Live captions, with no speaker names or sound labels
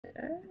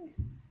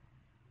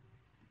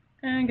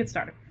and get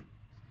started.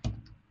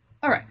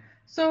 All right,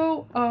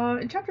 so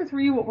in chapter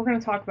 3, what we're going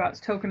to talk about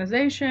is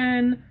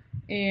tokenization,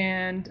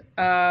 and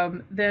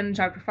then in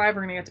chapter 5,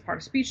 we're going to get to part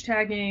of speech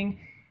tagging.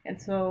 And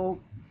so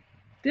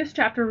this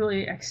chapter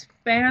really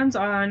expands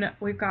on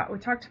we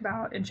talked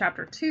about in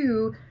chapter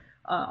 2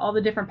 all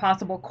the different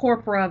possible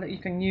corpora that you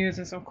can use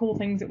and some cool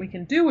things that we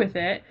can do with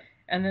it.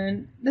 And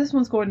then this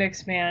one's going to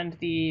expand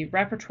the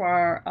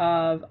repertoire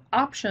of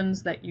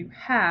options that you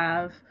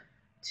have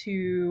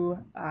to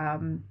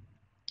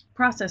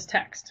process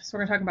text. So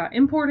we're going to talk about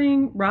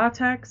importing raw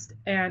text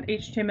and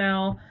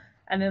HTML,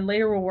 and then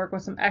later we'll work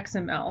with some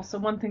XML. So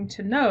one thing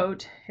to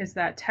note is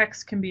that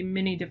text can be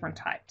many different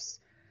types.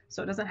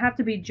 So it doesn't have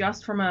to be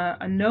just from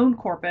a known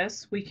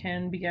corpus. We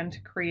can begin to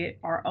create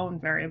our own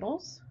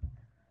variables.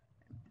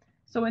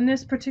 So in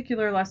this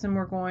particular lesson,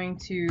 we're going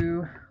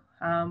to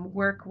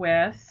work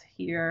with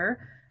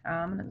here,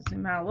 I'm going to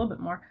zoom out a little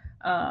bit more,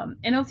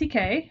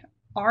 NLTK,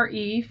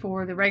 RE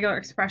for the regular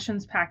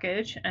expressions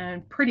package,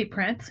 and pretty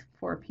print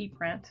for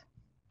pprint.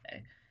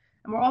 Okay.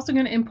 And we're also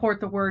going to import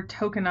the word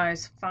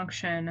tokenize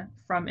function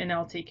from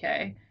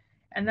NLTK,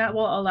 and that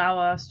will allow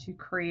us to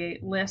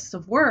create lists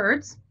of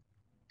words,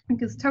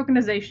 because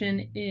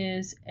tokenization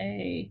is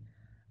a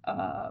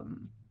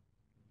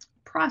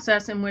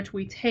process in which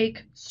we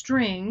take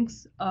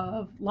strings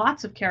of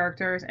lots of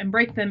characters and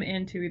break them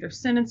into either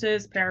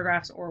sentences,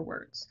 paragraphs, or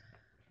words.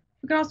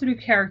 We can also do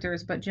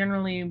characters, but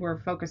generally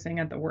we're focusing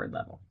at the word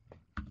level.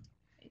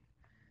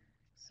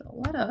 So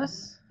let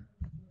us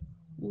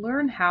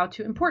learn how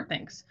to import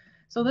things.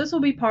 So this will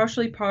be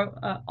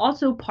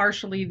also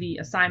partially the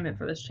assignment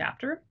for this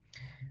chapter.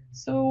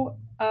 So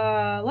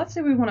let's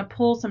say we want to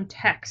pull some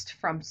text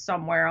from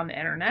somewhere on the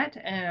internet,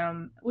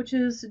 which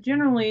is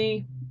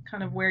generally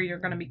kind of where you're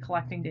going to be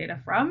collecting data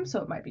from.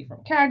 So it might be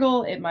from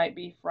Kaggle, it might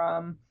be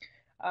from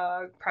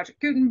Project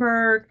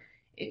Gutenberg,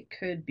 it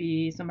could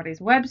be somebody's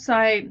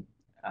website.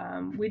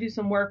 We do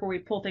some work where we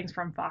pull things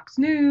from Fox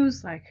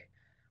News, like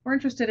we're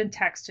interested in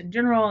text in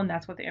general, and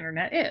that's what the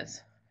internet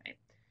is. Right?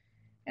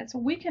 And so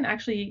we can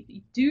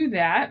actually do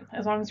that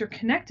as long as you're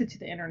connected to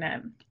the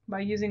internet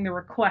by using the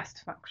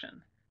request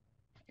function.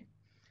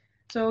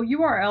 So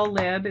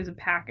URL-lib is a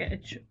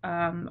package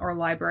or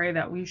library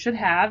that we should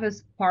have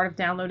as part of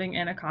downloading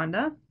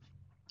Anaconda.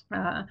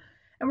 And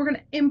we're going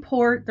to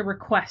import the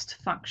request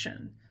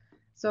function.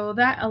 So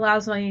that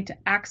allows me to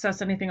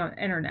access anything on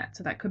the internet.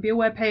 So that could be a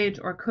web page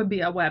or it could be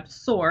a web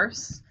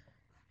source.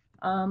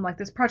 Like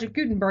this Project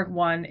Gutenberg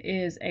one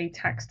is a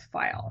text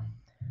file.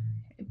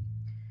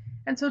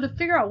 And so to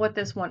figure out what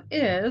this one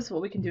is,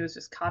 what we can do is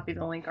just copy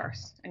the link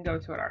and go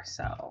to it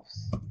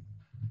ourselves.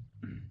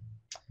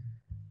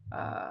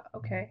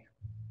 Okay.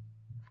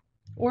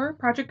 Or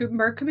Project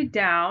Gutenberg could be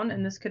down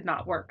and this could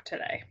not work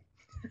today.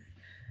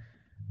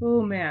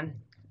 Oh man,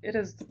 it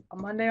is a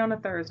Monday on a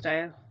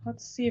Thursday.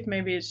 Let's see if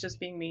maybe it's just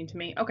being mean to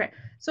me. Okay,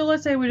 so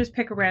let's say we just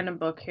pick a random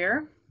book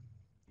here.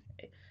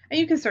 And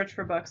you can search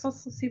for books.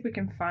 Let's see if we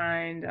can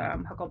find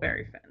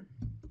Huckleberry Finn.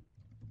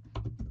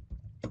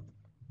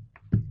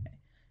 Okay.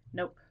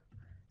 Nope.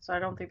 So I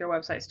don't think their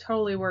website's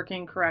totally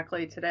working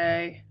correctly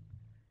today.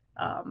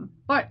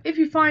 But if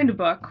you find a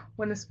book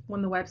when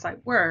the website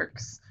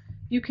works,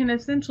 you can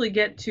essentially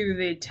get to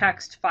the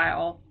text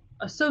file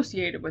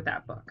associated with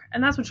that book.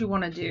 And that's what you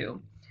want to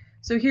do.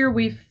 So here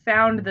we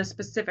found the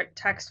specific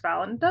text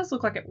file, and it does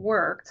look like it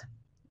worked.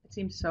 It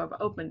seems to have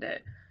opened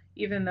it,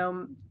 even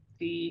though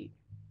the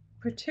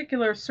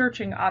particular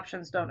searching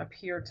options don't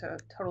appear to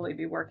totally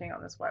be working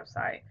on this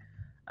website.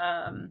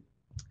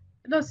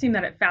 It does seem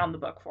that it found the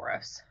book for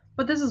us.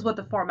 But this is what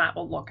the format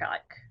will look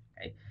like.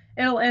 Okay?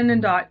 It'll end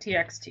in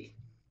 .txt.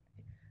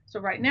 So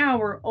right now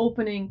we're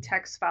opening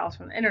text files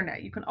from the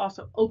internet. You can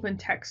also open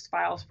text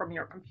files from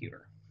your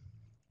computer.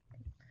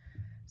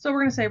 So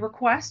we're going to say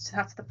request,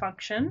 that's the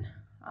function,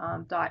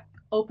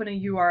 open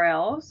a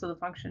URL. So the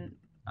function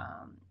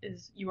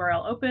is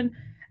URL open,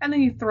 and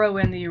then you throw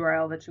in the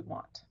URL that you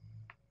want.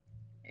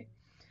 Okay.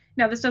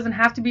 Now this doesn't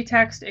have to be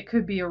text, it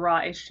could be a raw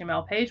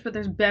HTML page, but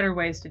there's better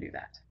ways to do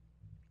that.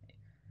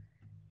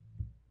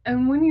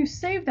 And when you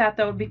save that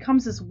though, it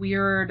becomes this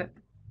weird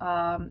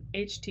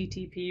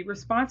HTTP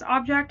response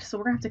object, so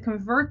we're going to have to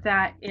convert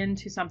that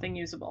into something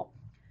usable.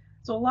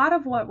 So a lot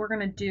of what we're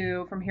going to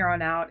do from here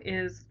on out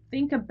is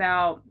think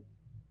about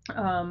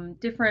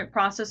different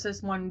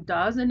processes one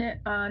does in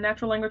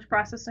natural language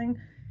processing,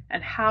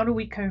 and how do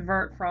we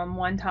convert from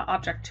one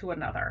object to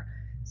another.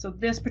 So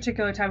this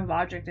particular type of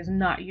object is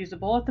not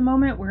usable at the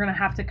moment. We're going to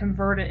have to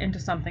convert it into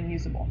something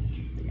usable.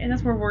 And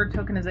that's where word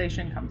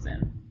tokenization comes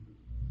in.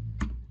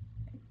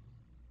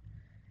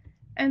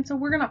 And so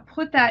we're going to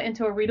put that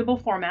into a readable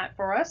format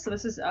for us. So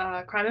this is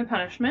Crime and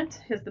Punishment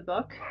is the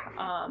book.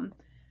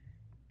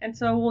 And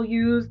so we'll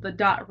use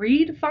the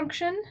 .read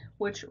function,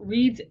 which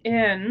reads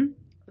in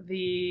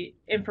the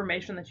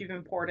information that you've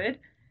imported,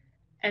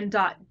 and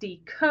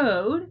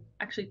 .decode,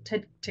 actually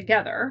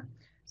together.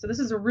 So this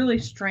is a really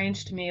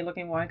strange to me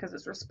looking one because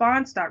it's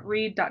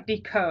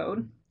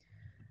response.read.decode.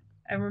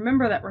 And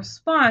remember that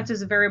response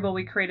is a variable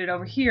we created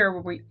over here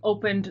where we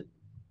opened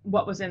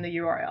what was in the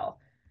URL.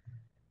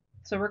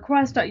 So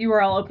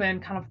request.url open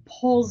kind of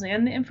pulls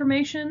in the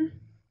information.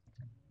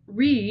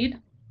 Read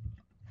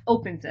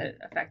opens it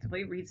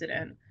effectively, reads it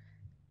in.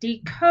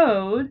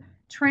 Decode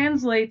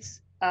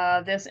translates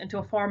this into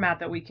a format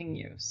that we can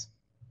use.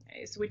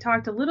 Okay, so we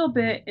talked a little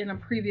bit in a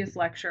previous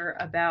lecture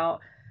about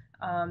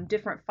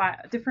different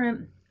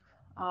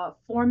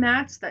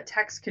formats that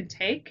text can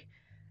take.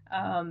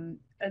 And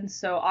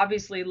so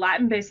obviously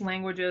Latin-based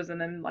languages and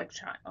then like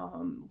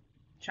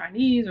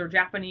Chinese or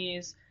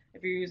Japanese,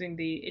 if you're using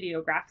the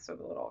ideographs or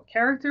the little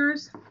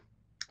characters,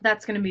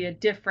 that's going to be a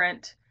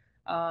different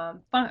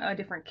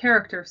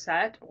character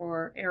set,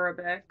 or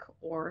Arabic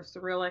or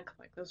Cyrillic,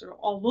 like those are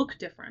all look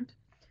different.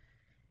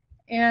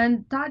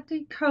 And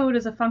 .decode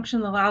is a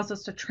function that allows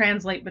us to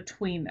translate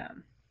between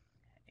them.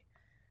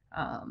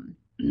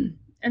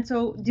 And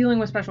so dealing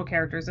with special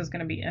characters is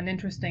going to be an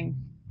interesting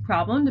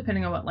problem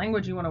depending on what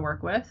language you want to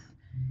work with.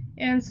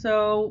 And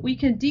so we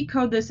can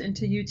decode this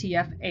into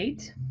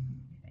UTF-8.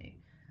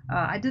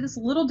 I did this a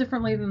little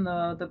differently than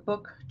the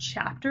book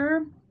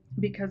chapter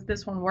because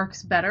this one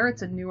works better.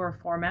 It's a newer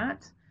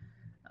format.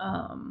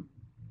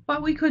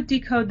 But we could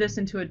decode this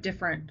into a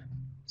different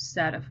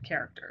set of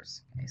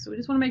characters. Okay, so we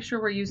just want to make sure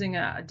we're using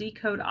a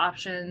decode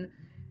option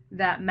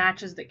that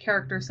matches the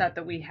character set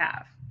that we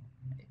have.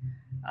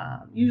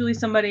 Usually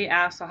somebody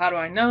asks, so how do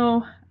I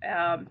know?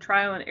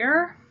 Trial and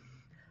error.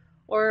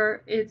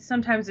 Or it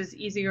sometimes is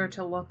easier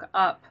to look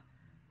up,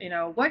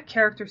 what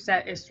character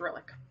set is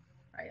Cyrillic,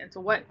 right? And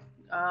so what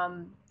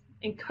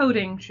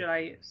encoding should I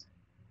use?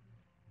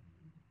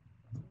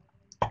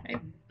 Okay.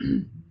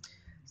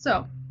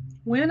 So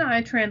when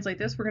I translate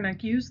this, we're going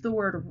to use the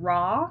word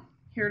raw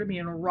here to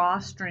mean a raw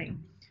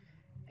string.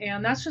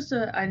 And that's just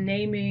a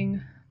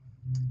naming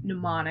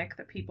mnemonic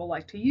that people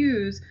like to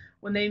use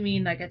when they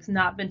mean like it's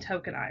not been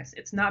tokenized.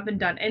 It's not been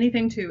done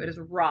anything to. It is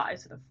raw.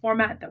 It's the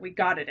format that we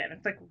got it in.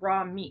 It's like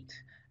raw meat.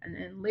 And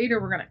then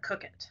later we're going to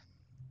cook it.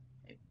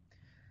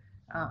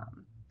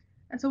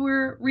 And so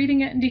we're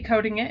reading it and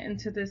decoding it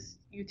into this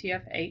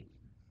UTF-8.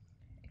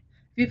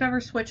 If you've ever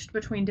switched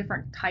between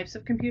different types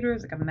of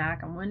computers, like a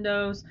Mac and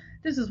Windows,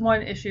 this is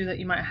one issue that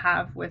you might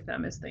have with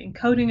them, is the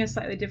encoding is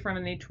slightly different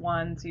in each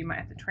one, so you might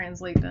have to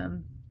translate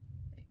them.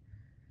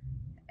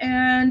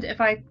 And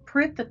if I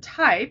print the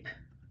type,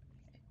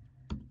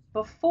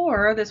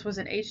 before this was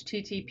an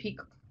HTTP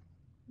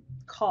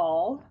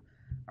call,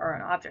 or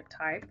an object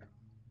type,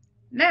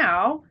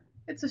 now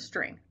it's a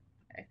string.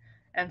 Okay?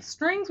 And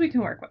strings we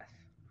can work with.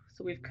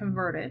 So we've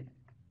converted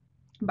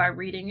by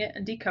reading it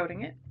and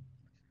decoding it.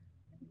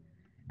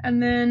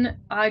 And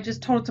then I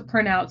just told it to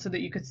print out so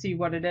that you could see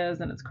what it is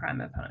and its crime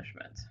and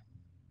punishment.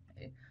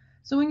 Okay.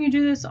 So when you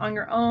do this on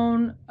your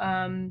own,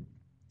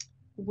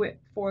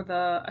 for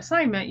the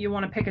assignment, you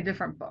want to pick a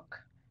different book.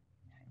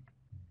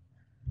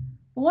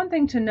 Well, one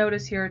thing to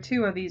notice here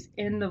too are these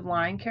end of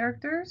line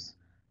characters.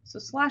 So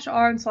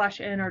 /r and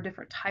 /n are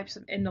different types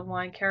of end of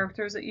line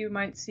characters that you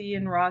might see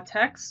in raw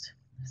text.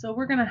 So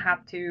we're going to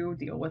have to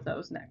deal with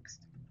those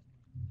next.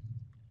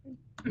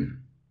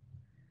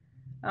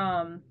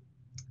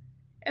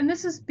 And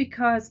this is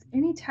because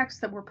any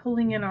text that we're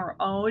pulling in our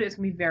own is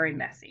going to be very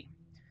messy.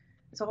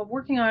 So I'm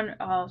working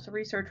on some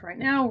research right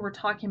now where we're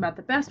talking about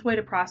the best way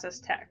to process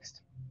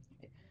text.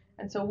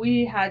 And so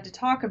we had to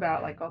talk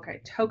about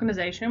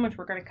tokenization, which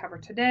we're going to cover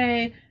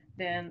today,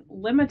 then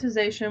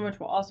lemmatization, which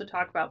we'll also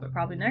talk about, but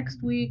probably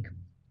next week.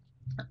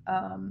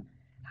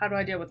 How do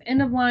I deal with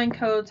end-of-line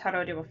codes? How do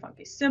I deal with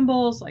funky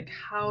symbols? Like,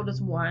 how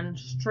does one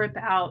strip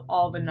out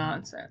all the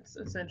nonsense,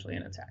 essentially,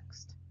 in a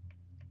text?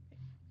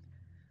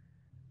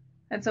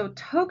 And so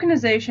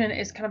tokenization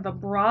is kind of a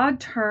broad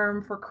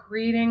term for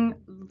creating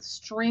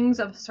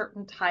strings of a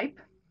certain type.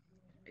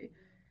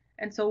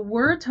 And so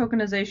word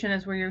tokenization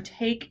is where you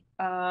take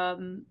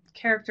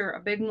character, a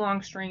big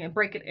long string, and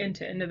break it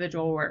into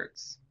individual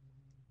words.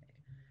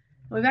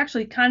 We've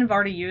actually kind of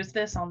already used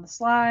this on the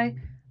slide,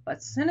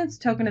 but sentence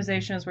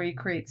tokenization is where you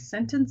create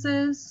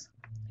sentences.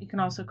 You can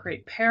also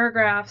create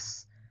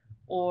paragraphs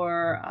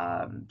or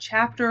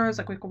chapters,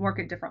 like we can work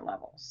at different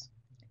levels.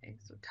 Okay,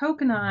 so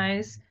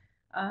tokenize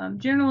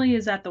generally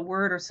is at the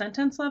word or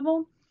sentence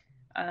level,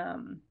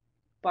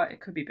 but it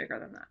could be bigger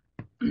than that.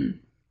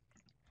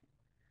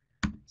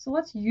 So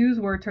let's use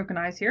word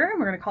tokenize here.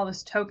 We're going to call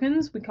this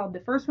tokens. We called the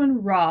first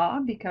one raw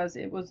because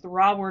it was the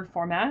raw word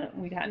format.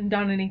 We hadn't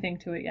done anything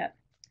to it yet.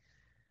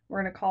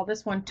 We're going to call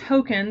this one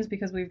tokens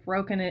because we've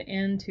broken it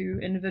into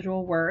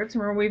individual words.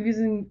 Remember, we've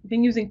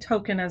been using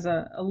token as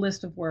a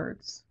list of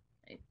words.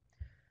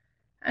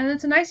 And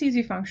it's a nice,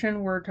 easy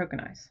function, word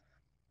tokenize.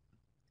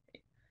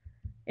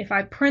 If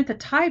I print the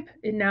type,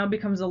 it now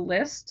becomes a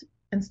list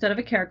instead of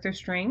a character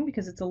string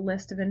because it's a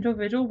list of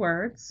individual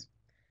words.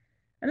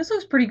 And this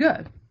looks pretty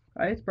good,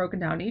 right? It's broken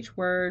down each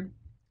word.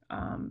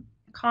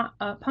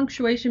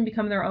 Punctuation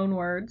become their own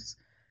words,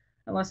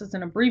 unless it's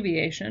an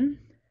abbreviation.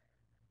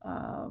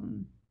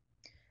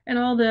 And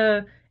all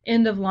the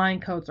end of line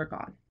codes are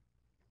gone.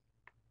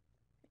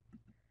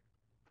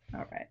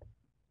 All right.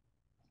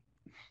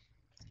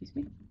 Excuse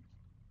me.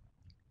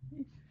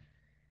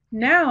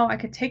 Now I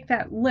could take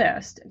that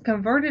list and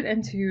convert it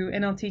into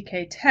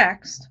NLTK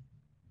text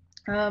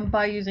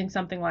by using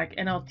something like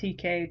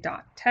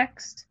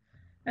nltk.text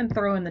and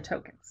throw in the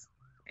tokens.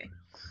 Okay.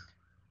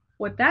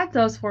 What that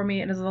does for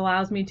me is it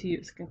allows me to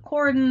use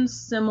concordance,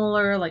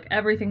 similar, like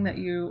everything that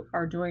you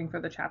are doing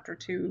for the chapter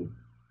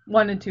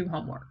 1 and 2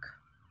 homework.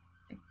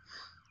 Okay.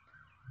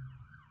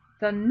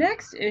 The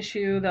next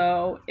issue,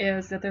 though,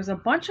 is that there's a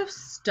bunch of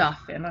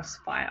stuff in this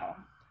file.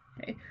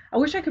 Okay. I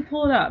wish I could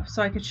pull it up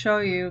so I could show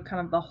you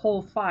kind of the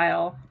whole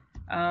file,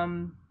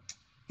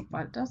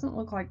 but it doesn't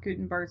look like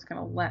Gutenberg's going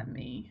to let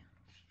me.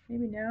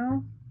 Maybe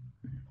now?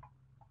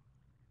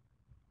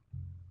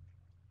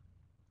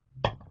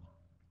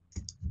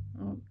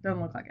 Oh,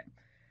 doesn't look like it.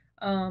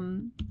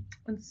 And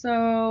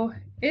so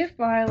if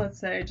I, let's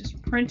say,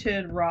 just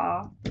printed the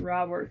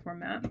raw word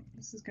format,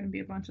 this is going to be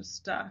a bunch of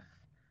stuff.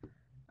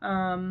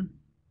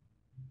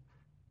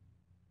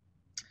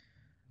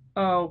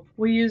 Oh,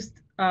 we used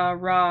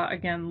raw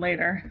again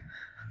later.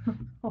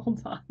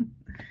 Hold on.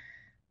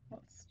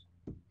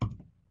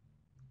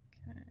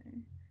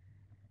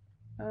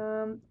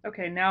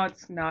 Okay, now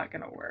it's not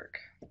going to work.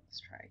 Let's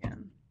try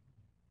again.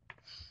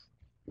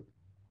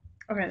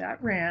 Okay,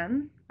 that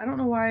ran. I don't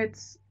know why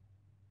it's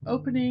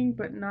opening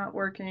but not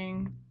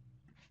working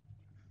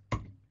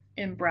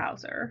in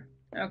browser.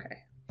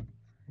 Okay.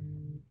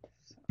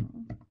 So,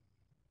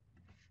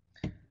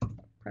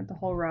 print the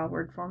whole raw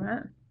word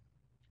format.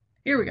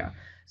 Here we go.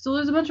 So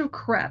there's a bunch of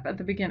crap at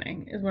the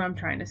beginning is what I'm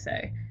trying to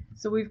say.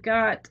 So we've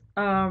got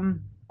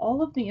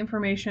all of the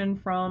information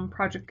from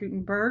Project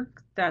Gutenberg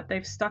that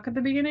they've stuck at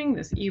the beginning.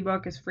 This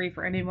ebook is free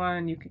for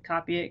anyone. You can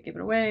copy it, give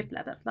it away,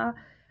 blah, blah, blah.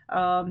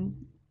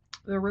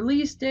 The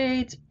release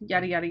date,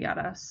 yada, yada,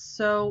 yada.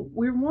 So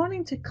we're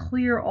wanting to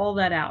clear all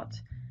that out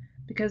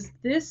because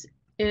this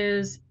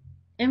is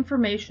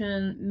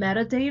information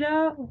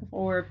metadata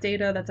or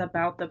data that's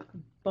about the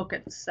book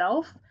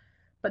itself,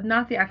 but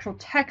not the actual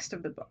text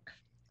of the book.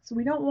 So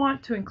we don't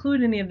want to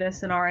include any of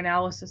this in our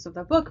analysis of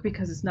the book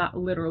because it's not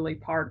literally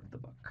part of the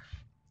book.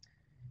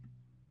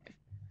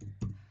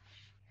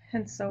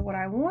 And so what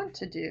I want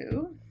to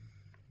do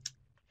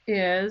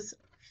is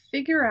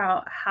figure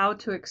out how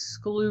to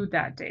exclude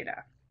that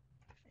data.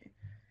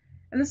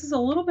 And this is a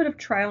little bit of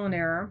trial and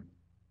error,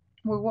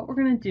 where what we're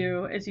going to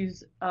do is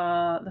use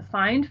the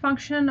find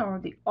function or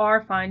the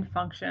rfind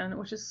function,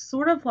 which is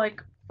sort of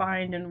like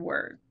find in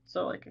Word,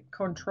 so like a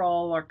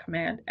Control or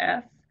Command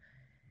F.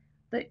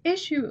 The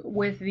issue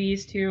with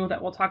these two,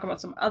 that we'll talk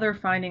about some other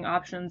finding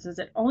options, is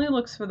it only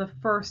looks for the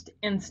first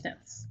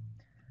instance.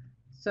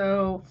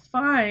 So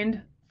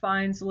find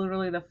finds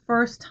literally the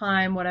first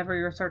time whatever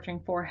you're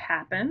searching for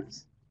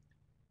happens.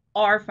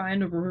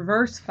 Rfind, or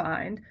reverse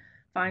find,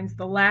 finds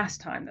the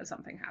last time that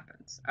something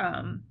happens.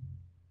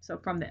 So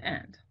from the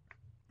end.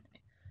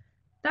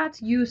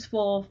 That's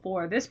useful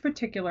for this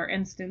particular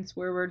instance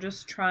where we're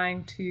just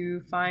trying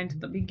to find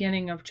the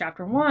beginning of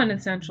chapter 1,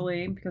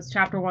 essentially, because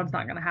chapter 1's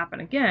not going to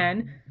happen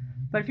again.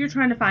 But if you're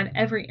trying to find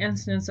every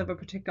instance of a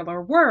particular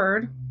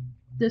word,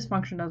 this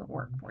function doesn't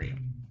work for you.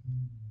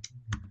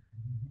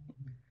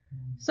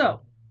 So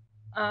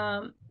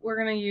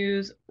we're going to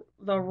use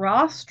the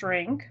raw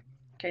string.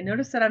 Okay,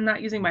 notice that I'm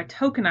not using my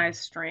tokenized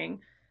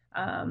string.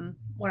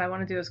 What I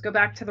want to do is go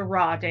back to the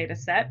raw data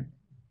set,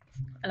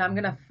 and I'm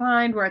going to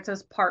find where it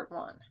says part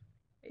 1.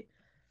 Okay.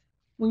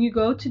 When you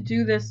go to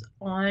do this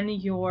on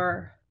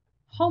your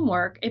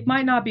homework, it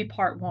might not be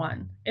part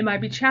 1. It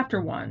might be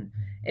chapter 1.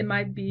 It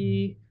might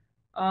be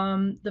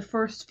the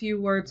first few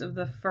words of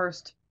the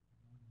first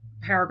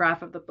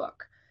paragraph of the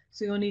book.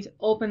 So you'll need to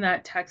open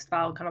that text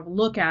file, kind of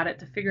look at it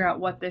to figure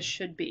out what this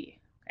should be.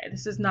 Okay,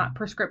 this is not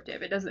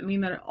prescriptive. It doesn't mean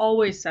that it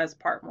always says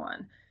part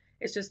 1.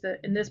 It's just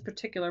that in this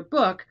particular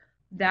book,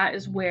 that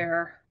is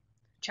where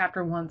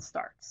chapter 1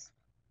 starts.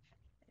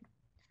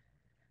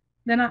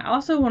 Then I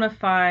also want to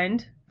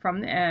find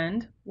from the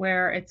end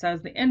where it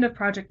says the end of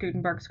Project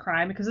Gutenberg's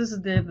crime, because this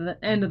is the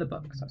end of the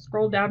book. So I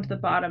scrolled down to the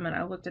bottom and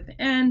I looked at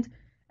the end,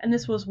 and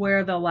this was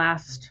where the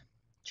last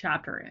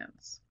chapter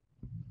ends.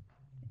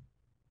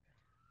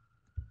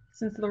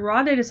 Since the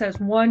raw data says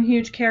one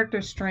huge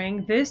character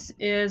string, this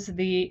is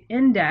the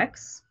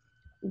index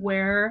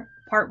where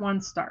part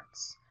 1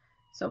 starts.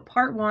 So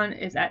part 1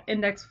 is at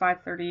index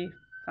 530,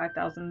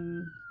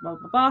 5000, blah,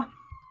 blah,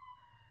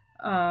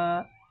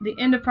 blah. The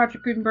end of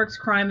Project Gutenberg's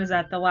crime is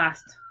at the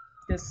last,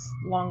 this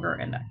longer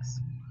index.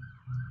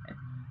 Okay.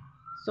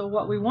 So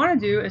what we want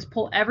to do is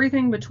pull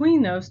everything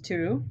between those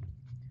two.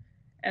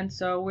 And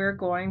so we're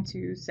going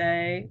to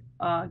say,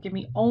 give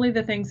me only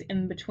the things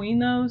in between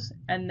those,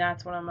 and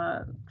that's when I'm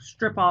going to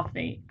strip off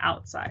the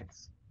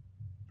outsides.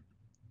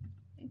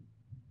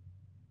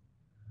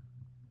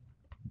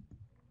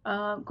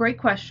 Great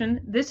question.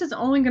 This is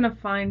only going to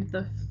find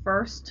the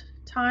first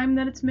time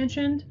that it's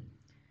mentioned.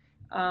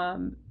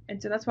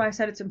 And so that's why I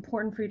said it's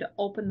important for you to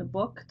open the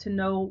book to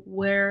know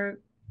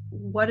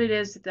what it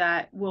is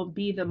that will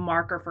be the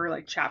marker for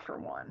like chapter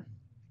 1.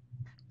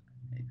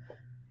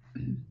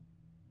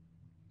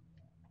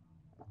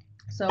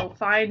 So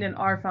find and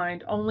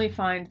rfind only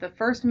find the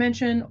first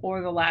mention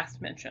or the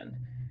last mention.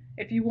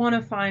 If you want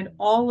to find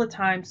all the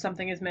time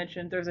something is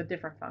mentioned, there's a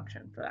different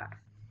function for that.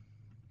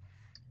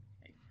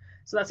 Okay.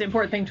 So that's the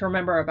important thing to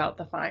remember about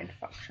the find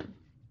function.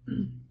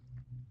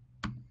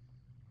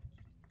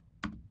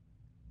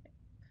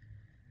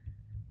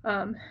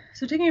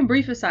 So taking a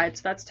brief aside,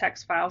 so that's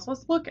text files.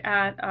 Let's look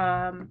at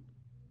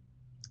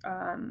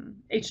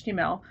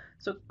HTML.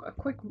 So a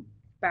quick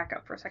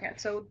backup for a second.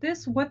 So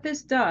what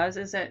this does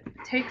is it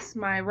takes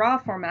my raw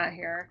format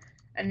here,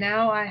 and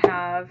now I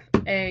have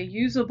a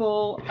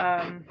usable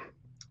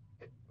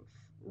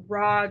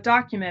raw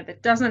document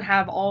that doesn't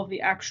have all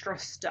the extra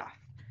stuff.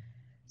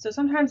 So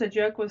sometimes I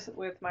joke with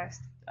my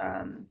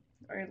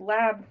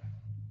lab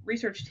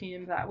research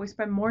team that we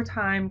spend more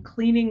time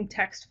cleaning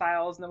text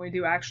files than we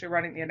do actually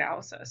running the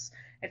analysis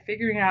and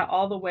figuring out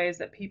all the ways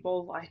that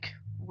people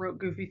wrote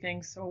goofy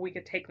things so we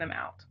could take them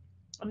out.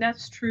 And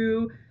that's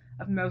true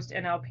of most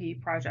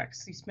NLP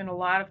projects. You spend a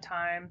lot of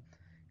time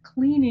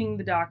cleaning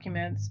the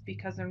documents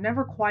because they're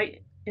never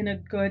quite in a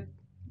good,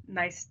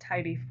 nice,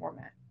 tidy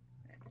format.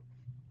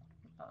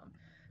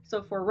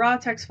 So for raw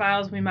text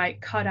files, we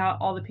might cut out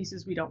all the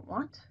pieces we don't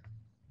want.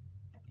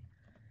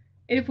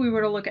 If we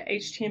were to look at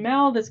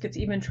HTML, this gets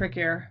even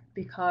trickier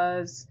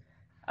because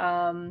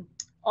on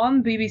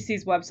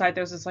BBC's website,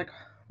 there's this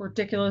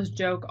ridiculous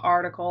joke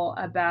article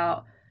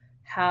about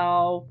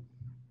how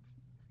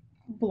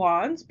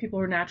blondes, people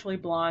who are naturally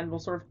blonde, will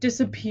sort of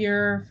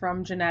disappear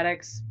from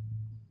genetics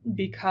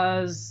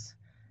because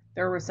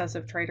they're a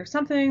recessive trait or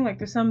something.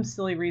 There's some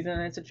silly reason,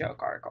 and it's a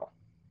joke article.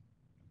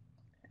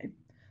 Okay.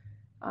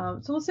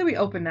 So let's say we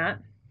open that.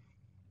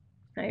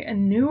 Okay,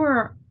 and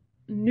newer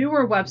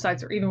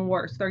websites are even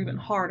worse. They're even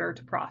harder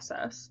to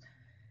process.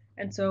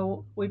 And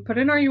so we put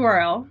in our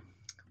URL,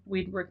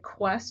 we'd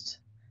request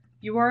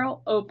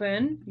URL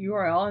open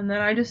URL, and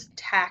then I just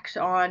tacked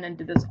on and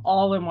did this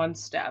all in one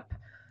step.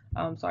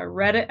 So I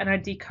read it and I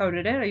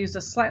decoded it. I used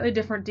a slightly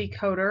different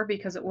decoder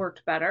because it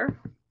worked better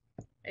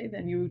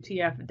than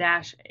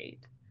UTF-8.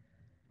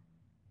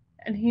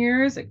 And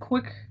here's a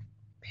quick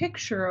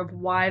picture of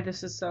why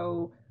this is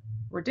so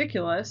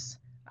ridiculous.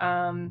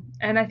 And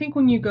I think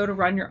when you go to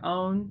run your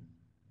own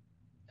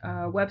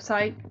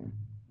website,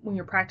 when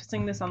you're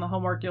practicing this on the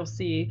homework, you'll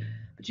see,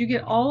 but you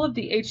get all of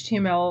the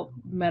HTML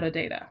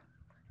metadata.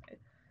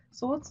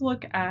 So let's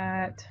look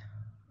at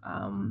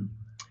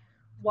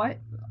what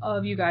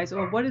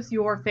is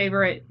your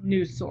favorite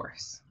news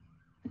source?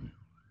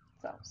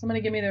 So somebody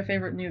give me their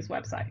favorite news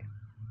website.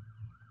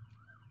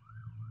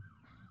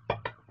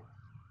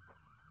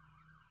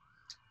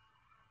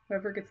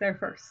 Whoever gets there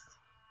first.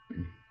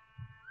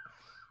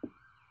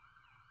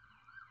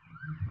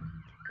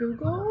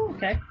 Google,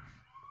 okay.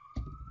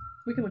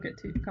 We can look at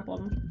a couple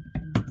of them.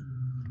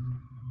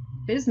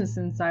 Business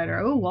Insider,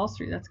 oh, Wall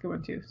Street, that's a good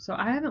one too. So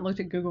I haven't looked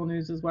at Google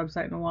News'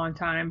 website in a long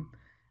time.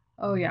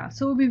 Oh yeah,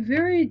 so it would be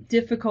very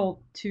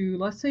difficult to,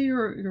 let's say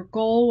your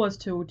goal was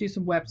to do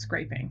some web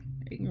scraping.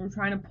 You were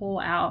trying to pull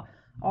out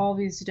all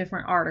these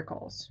different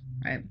articles,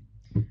 right?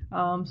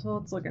 So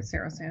let's look at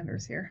Sarah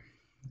Sanders here.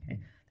 Okay.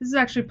 This is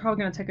actually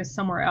probably going to take us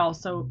somewhere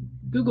else. So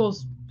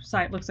Google's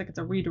site looks like it's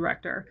a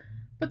redirector,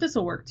 but this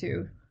will work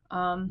too.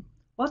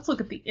 Let's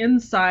look at the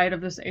inside of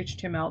this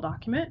HTML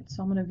document.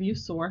 So I'm going to view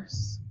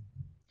source.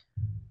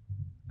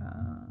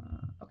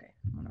 Okay,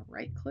 I'm going to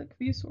right click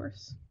view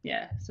source.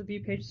 Yeah, so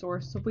view page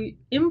source. So if we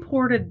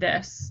imported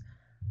this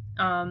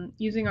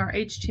using our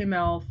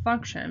HTML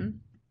function,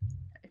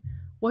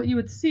 what you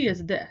would see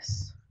is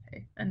this.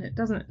 Okay, and it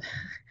doesn't,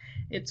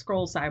 it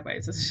scrolls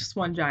sideways. It's just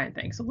one giant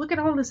thing. So look at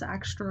all this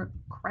extra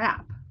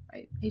crap,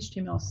 right?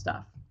 HTML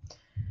stuff.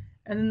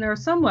 And then there are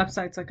some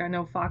websites, like I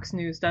know Fox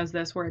News does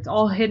this, where it's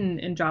all hidden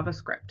in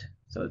JavaScript.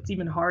 So it's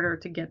even harder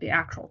to get the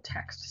actual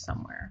text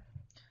somewhere.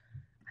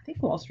 I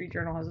think Wall Street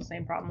Journal has the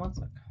same problem. Let's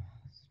look.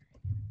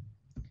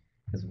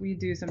 Because we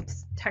do some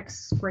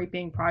text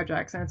scraping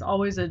projects, and it's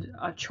always a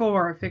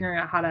chore figuring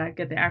out how to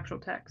get the actual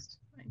text.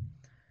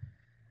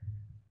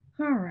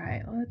 All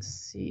right, let's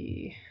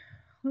see.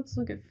 Let's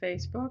look at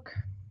Facebook.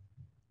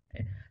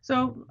 Okay.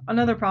 So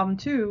another problem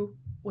too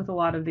with a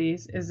lot of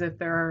these is if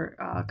they're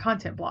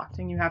content blocked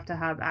and you have to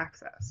have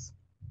access.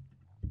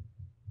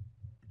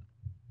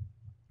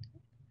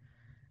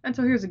 And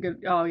so here's a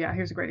good, oh yeah,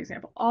 here's a great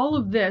example. All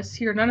of this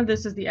here, none of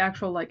this is the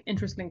actual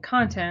interesting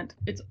content.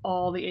 It's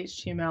all the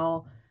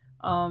HTML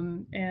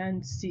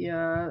and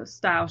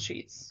style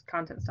sheets,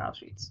 content style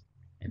sheets.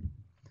 Okay.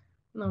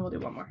 And then we'll do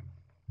one more.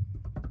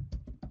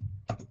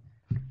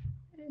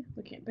 Okay.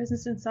 Looking at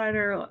Business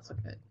Insider, let's look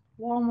at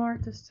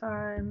Walmart this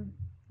time.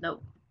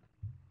 Nope.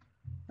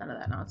 None of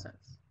that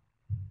nonsense.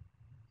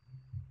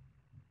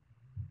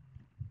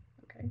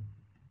 Okay,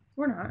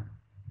 we're not.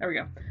 There we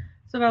go.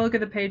 So if I look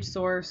at the page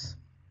source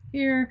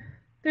here,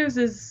 there's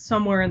this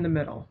somewhere in the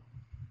middle.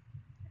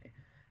 Okay.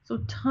 So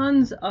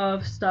tons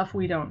of stuff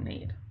we don't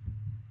need.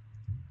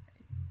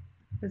 Okay.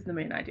 This is the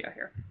main idea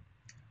here.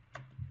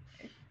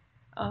 Okay.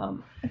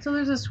 And so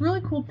there's this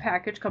really cool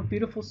package called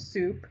Beautiful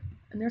Soup,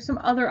 and there's some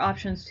other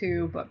options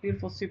too, but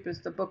Beautiful Soup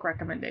is the book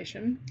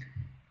recommendation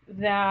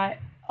that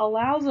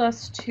allows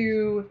us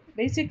to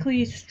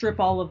basically strip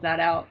all of that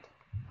out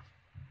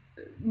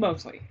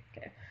mostly.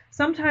 Okay.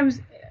 Sometimes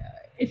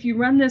if you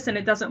run this and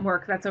it doesn't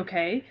work, that's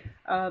okay.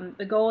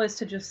 The goal is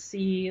to just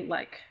see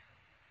like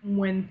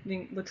when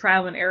the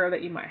trial and error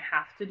that you might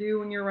have to do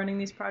when you're running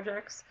these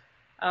projects.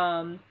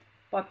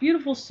 But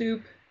Beautiful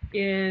Soup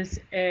is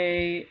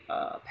a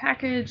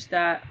package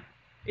that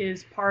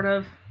is part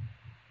of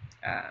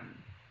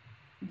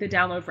the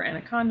download for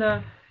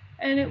Anaconda,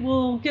 and it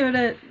will get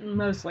it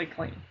mostly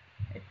clean.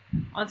 Okay.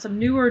 On some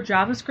newer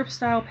JavaScript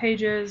style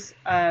pages,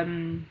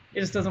 it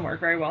just doesn't work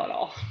very well at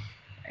all.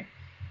 Okay.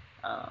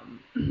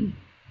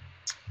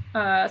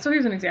 So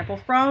here's an example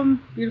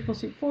from Beautiful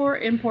Soup 4,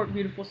 import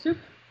Beautiful Soup.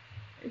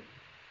 Okay.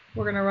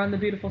 We're going to run the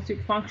Beautiful Soup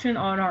function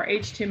on our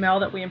HTML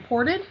that we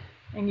imported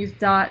and use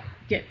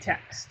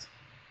 .getText.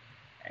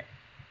 Okay.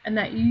 And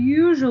that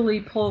usually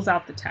pulls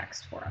out the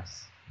text for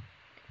us.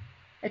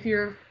 If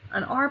you're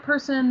an R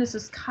person, this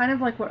is kind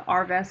of like what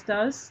RVest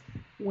does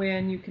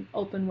when you can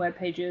open web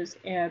pages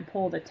and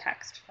pull the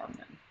text from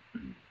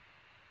them.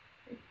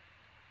 Okay.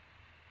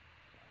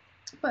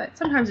 But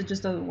sometimes it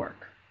just doesn't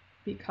work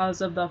because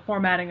of the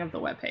formatting of the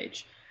web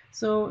page.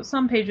 So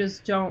some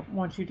pages don't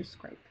want you to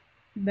scrape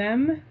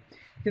them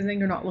because then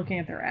you're not looking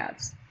at their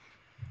ads.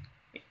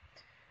 Okay.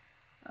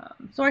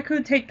 So I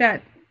could take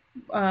that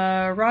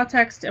raw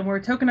text and we'll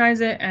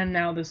tokenize it, and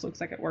now this looks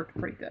like it worked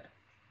pretty good.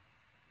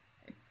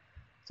 Okay.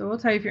 So we'll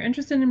tell you, if you're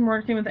interested in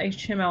working with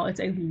HTML,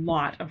 it's a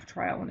lot of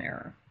trial and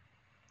error.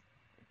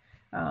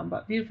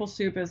 But Beautiful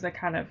Soup is the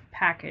kind of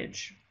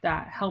package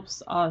that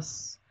helps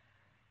us,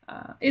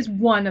 is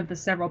one of the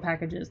several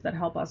packages that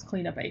help us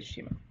clean up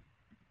HTML.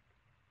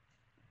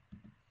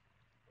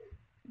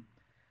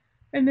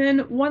 And then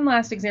one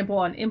last example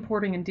on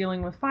importing and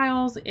dealing with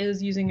files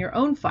is using your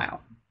own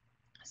file.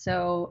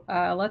 So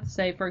let's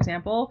say, for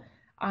example,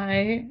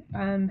 I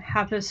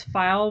have this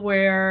file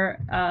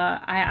where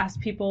I asked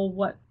people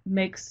what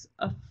makes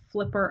a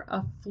flipper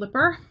a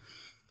flipper.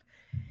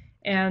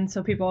 And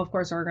so people, of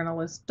course, are going to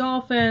list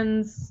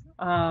dolphins.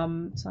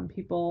 Some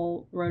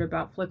people wrote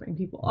about flipping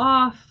people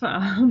off.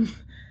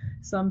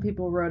 Some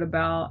people wrote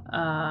about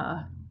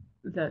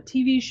the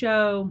TV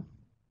show,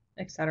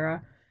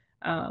 etc.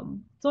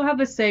 So I'll have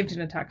this saved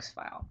in a text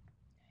file.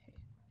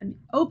 And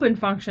the open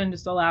function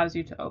just allows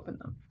you to open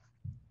them.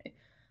 Okay.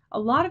 A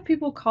lot of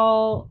people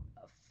call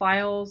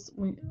files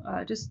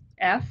just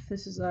F.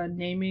 This is a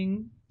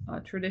naming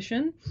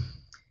tradition.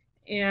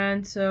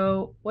 And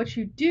so what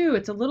you do,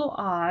 it's a little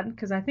odd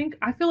because I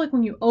feel like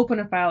when you open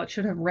a file, it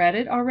should have read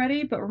it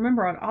already. But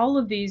remember, on all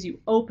of these, you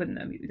open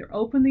them. You either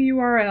open the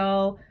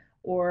URL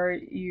or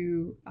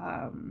you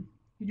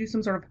do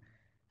some sort of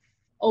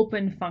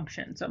open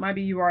function. So it might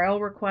be URL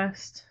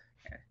request.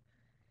 Okay.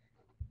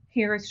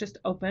 Here it's just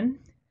open.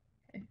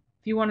 Okay.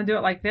 If you want to do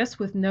it like this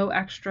with no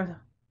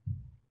extra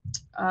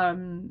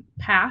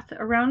path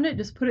around it,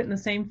 just put it in the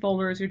same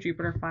folder as your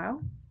Jupyter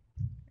file.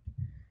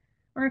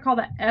 We're going to call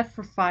that F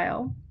for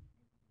file.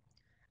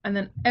 And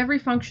then every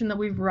function that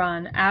we've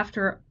run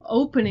after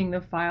opening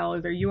the file,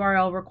 either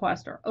URL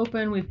request or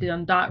open, we've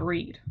done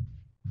 .read.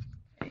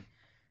 Okay.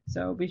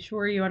 So be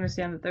sure you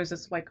understand that there's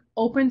this like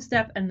open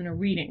step and then a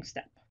reading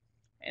step.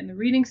 And the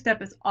reading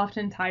step is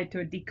often tied to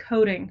a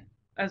decoding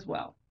as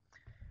well.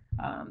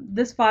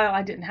 This file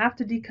I didn't have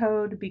to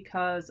decode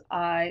because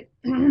I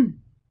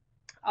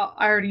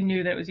already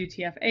knew that it was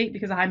UTF-8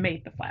 because I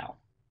made the file.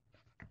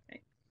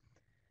 Okay.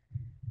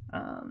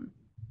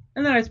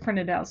 And then I just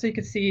printed it out so you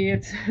can see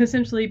it's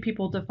essentially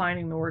people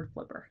defining the word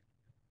flipper.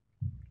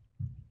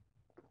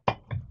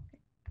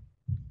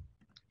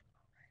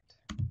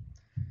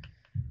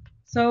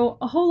 So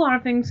a whole lot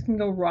of things can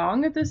go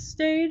wrong at this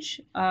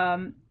stage.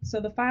 So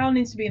the file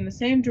needs to be in the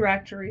same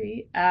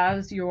directory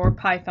as your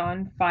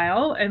Python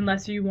file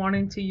unless you're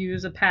wanting to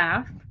use a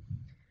path.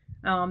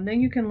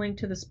 Then you can link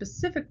to the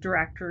specific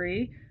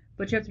directory,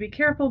 but you have to be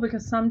careful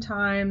because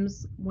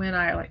sometimes when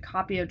I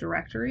copy a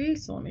directory,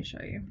 so let me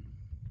show you.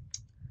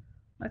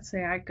 Let's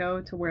say I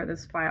go to where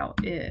this file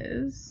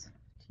is,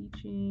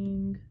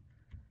 teaching,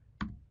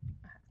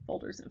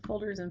 folders and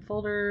folders and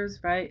folders,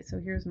 right? So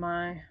here's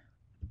my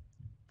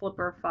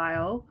flipper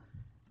file.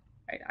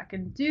 Right, I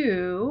can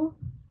do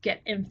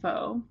get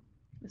info.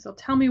 This will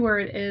tell me where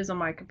it is on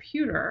my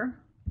computer.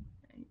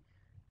 Right,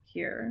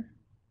 here.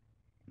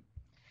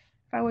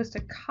 If I was to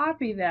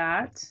copy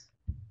that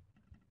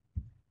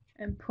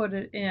and put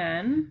it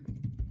in,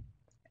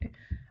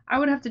 I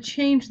would have to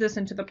change this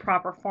into the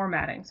proper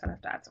formatting. So I'd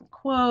have to add some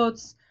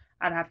quotes.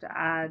 I'd have to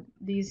add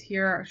these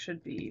here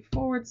should be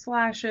forward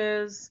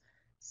slashes.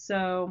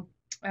 So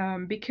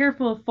be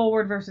careful of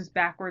forward versus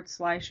backward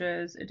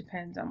slashes. It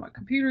depends on what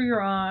computer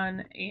you're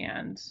on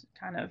and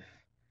kind of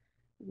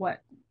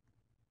what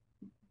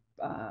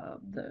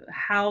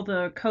how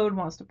the code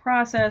wants to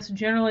process.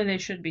 Generally, they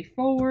should be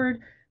forward,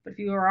 but if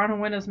you are on a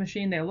Windows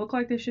machine, they look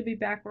like they should be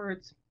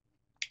backwards.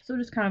 So it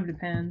just kind of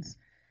depends.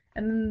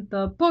 And then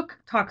the book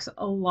talks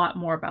a lot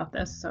more about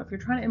this. So if you're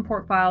trying to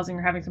import files and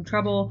you're having some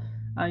trouble,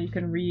 you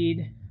can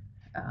read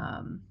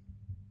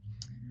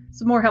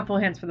some more helpful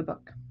hints for the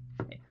book.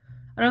 Okay.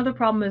 Another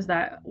problem is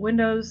that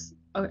Windows,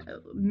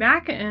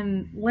 Mac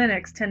and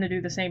Linux tend to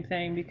do the same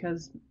thing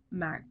because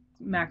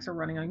Macs are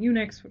running on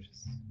Unix, which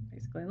is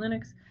basically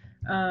Linux.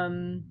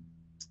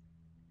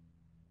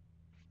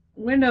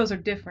 Windows are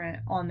different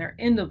on their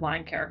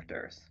end-of-line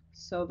characters,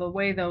 so the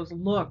way those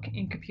look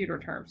in computer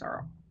terms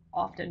are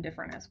often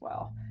different as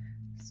well.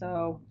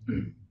 So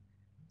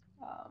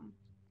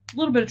a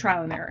little bit of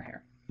trial and error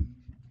here.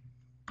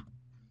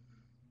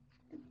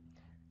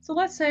 So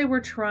let's say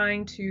we're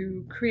trying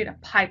to create a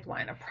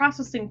pipeline, a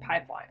processing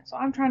pipeline. So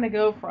I'm trying to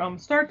go from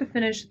start to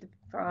finish,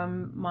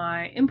 from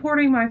my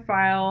importing my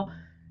file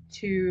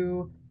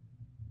to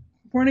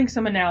running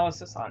some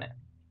analysis on it.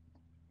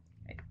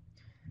 Okay.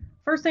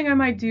 First thing I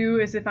might do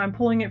is, if I'm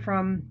pulling it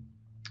from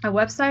a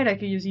website, I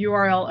could use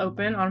URL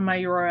open on my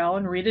URL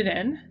and read it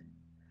in.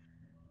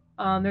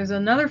 There's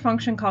another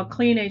function called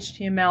clean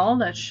HTML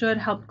that should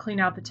help clean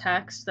out the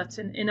text. That's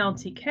in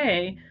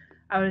NLTK.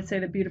 I would say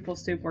the Beautiful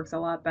Soup works a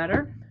lot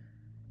better.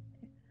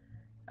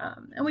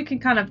 And we can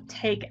kind of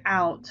take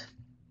out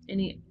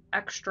any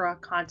extra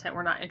content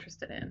we're not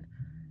interested in.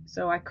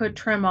 So I could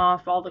trim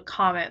off all the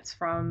comments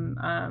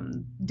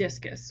from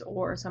Discus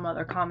or some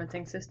other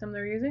commenting system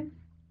they're using.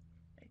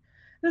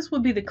 This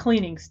would be the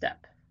cleaning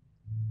step.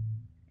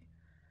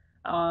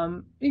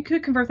 You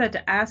could convert that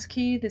to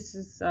ASCII. This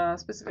is a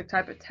specific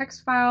type of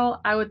text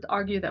file. I would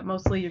argue that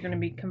mostly you're going to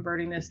be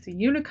converting this to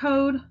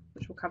Unicode,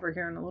 which we'll cover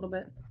here in a little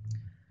bit.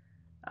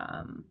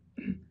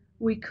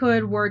 We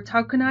could word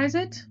tokenize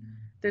it.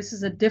 This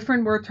is a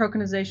different word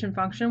tokenization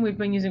function. We've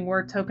been using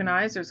word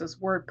tokenize. There's this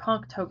word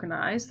punc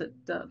tokenize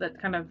that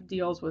kind of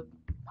deals with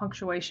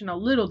punctuation a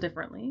little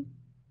differently.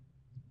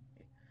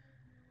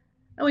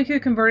 And we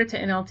could convert it to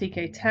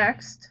NLTK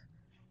text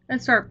and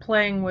start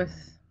playing with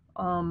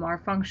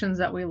our functions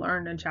that we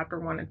learned in chapter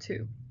 1 and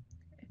 2.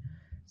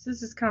 So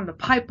this is kind of the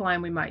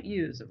pipeline we might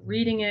use: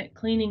 reading it,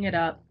 cleaning it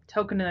up,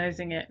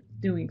 tokenizing it,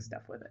 doing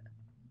stuff with it.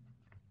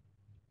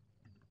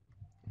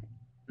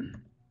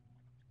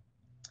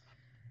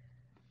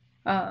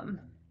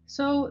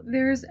 So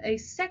there's a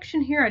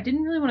section here I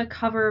didn't really want to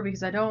cover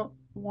because I don't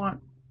want,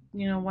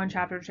 one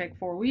chapter to take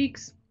 4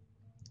 weeks.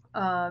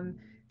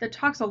 That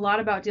talks a lot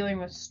about dealing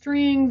with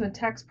strings and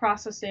text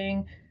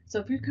processing. So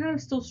if you're kind of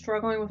still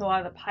struggling with a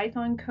lot of the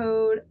Python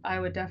code, I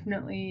would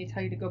definitely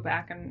tell you to go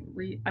back and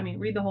read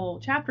the whole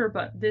chapter,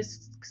 but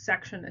this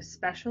section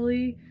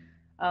especially.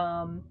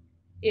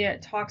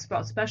 It talks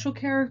about special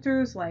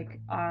characters, like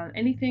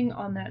anything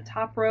on that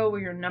top row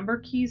where your number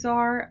keys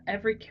are,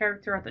 every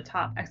character at the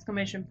top,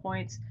 exclamation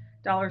points,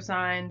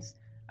 $signs,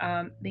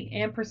 the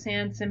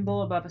ampersand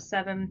symbol above a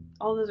 7,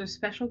 all those are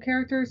special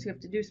characters. You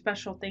have to do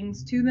special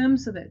things to them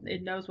so that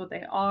it knows what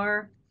they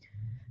are.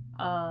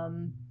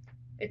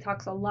 It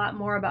talks a lot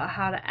more about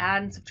how to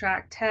add and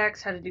subtract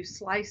text, how to do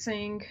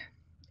slicing,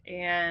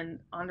 and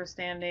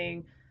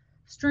understanding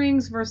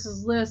strings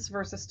versus lists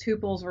versus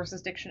tuples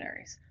versus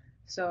dictionaries.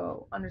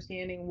 So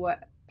understanding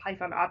what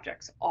Python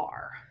objects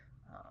are.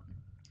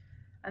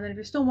 And then if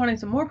you're still wanting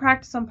some more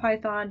practice on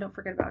Python, don't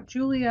forget about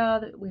Julia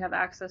that we have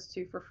access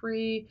to for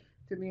free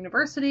through the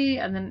university.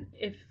 And then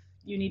if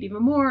you need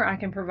even more, I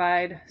can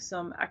provide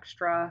some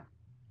extra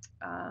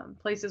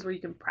places where you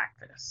can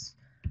practice.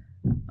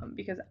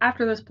 Because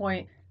after this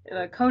point,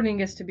 the coding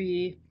gets to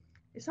be,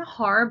 it's not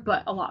hard,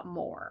 but a lot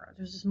more.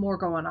 There's just more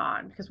going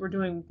on because we're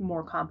doing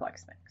more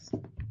complex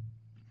things.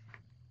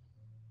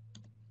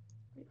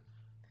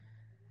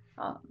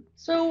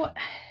 So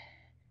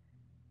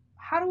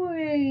how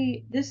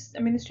do this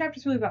chapter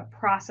is really about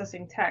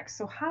processing text.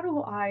 So how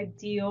do I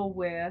deal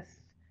with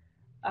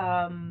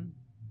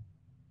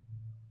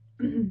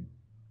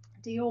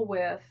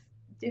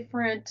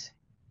different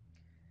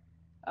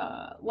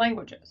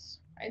languages,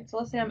 right? So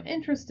let's say I'm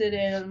interested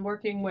in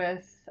working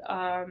with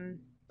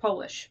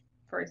Polish,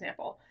 for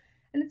example,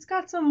 and it's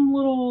got some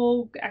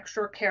little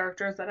extra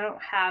characters that I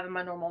don't have in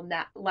my normal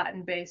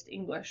Latin-based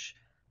English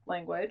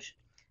language.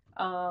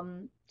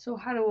 So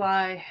how do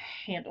I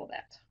handle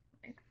that?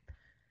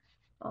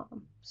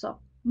 So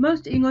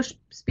most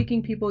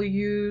English-speaking people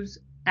use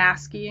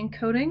ASCII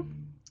encoding.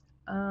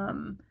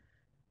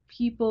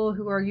 People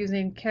who are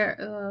using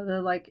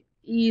the like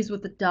E's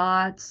with the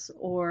dots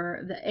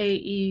or the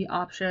AE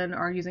option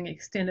are using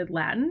extended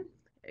Latin,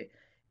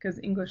 because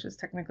English is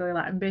technically a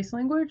Latin-based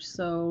language.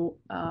 So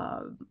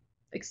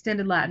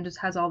extended Latin just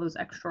has all those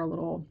extra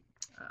little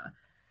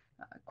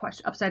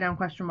upside-down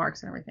question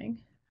marks and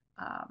everything.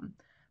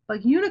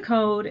 But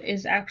Unicode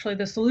is actually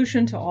the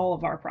solution to all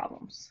of our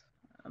problems.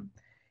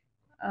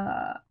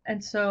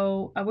 And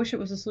so I wish it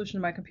was a solution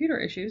to my computer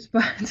issues,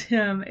 but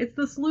it's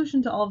the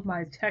solution to all of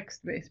my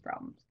text-based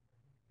problems.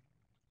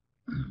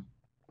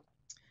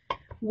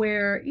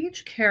 Where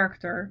each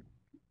character,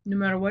 no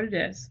matter what it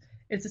is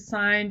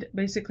assigned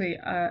basically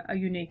a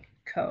unique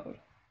code.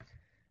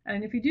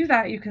 And if you do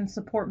that, you can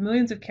support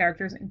millions of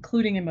characters,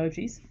 including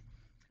emojis.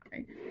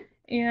 Right?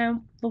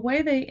 And the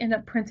way they end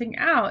up printing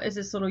out is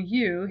this little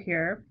U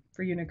here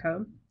for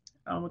Unicode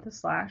with a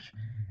slash,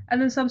 and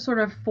then some sort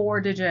of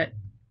 4-digit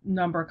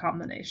number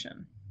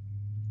combination.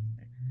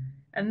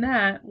 And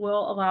that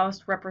will allow us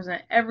to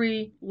represent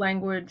every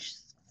language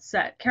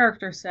set,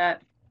 character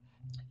set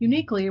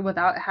uniquely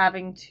without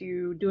having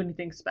to do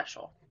anything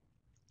special.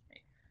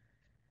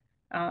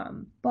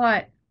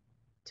 But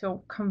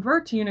to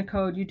convert to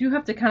Unicode, you do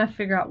have to kind of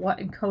figure out what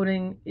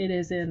encoding it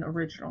is in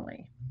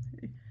originally.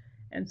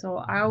 And so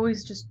I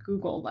always just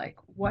Google, like,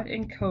 what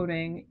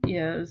encoding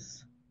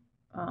is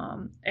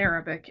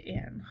Arabic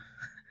in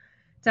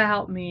to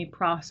help me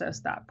process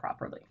that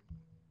properly.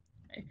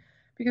 Okay?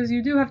 Because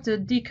you do have to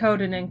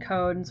decode and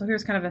encode, and so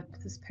here's kind of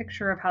this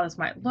picture of how this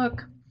might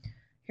look.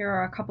 Here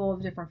are a couple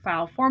of different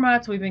file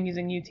formats. We've been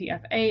using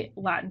UTF-8.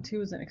 Latin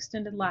 2 is an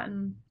extended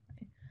Latin.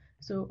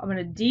 So I'm going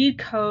to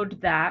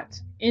decode that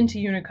into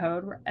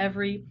Unicode, where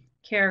every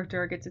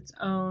character gets its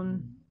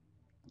own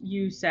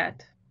U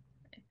set.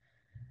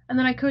 And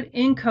then I could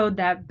encode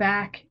that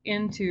back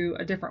into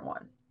a different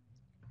one.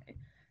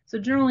 So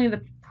generally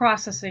the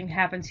processing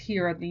happens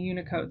here at the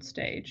Unicode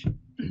stage.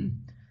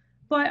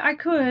 But I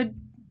could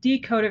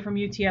decode it from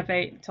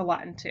UTF-8 to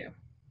Latin 2.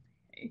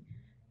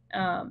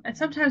 And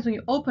sometimes when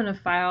you open a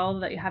file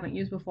that you haven't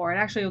used before, it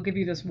actually will give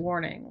you this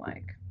warning,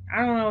 like,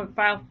 I don't know what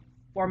file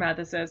format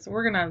this is, so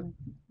we're going to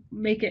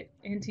make it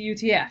into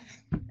UTF.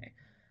 Okay.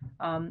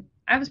 I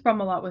have this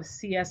problem a lot with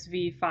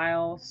CSV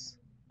files,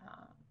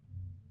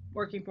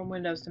 working from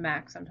Windows to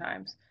Mac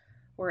sometimes,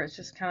 where it's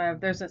just kind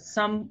of, there's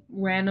some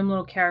random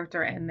little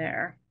character in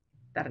there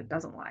that it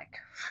doesn't like.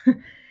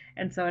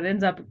 And so it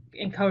ends up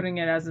encoding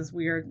it as this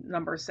weird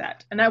number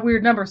set. And that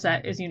weird number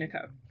set is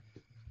Unicode.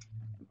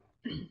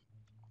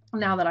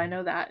 Now that I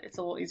know that, it's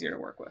a little easier to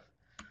work with.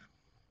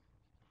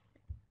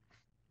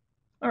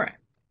 All right.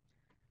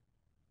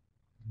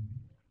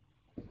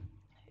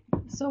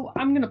 So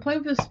I'm going to play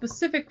with a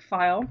specific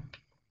file,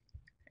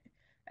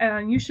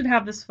 and you should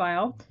have this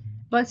file.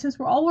 But since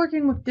we're all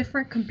working with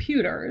different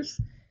computers,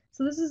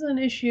 so this is an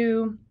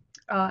issue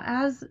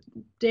as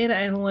data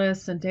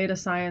analysts and data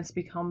science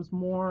becomes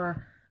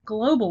more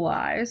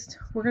globalized,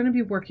 we're going to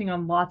be working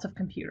on lots of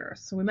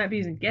computers. So we might be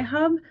using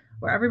GitHub,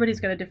 where everybody's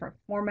got a different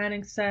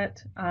formatting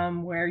set,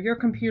 where your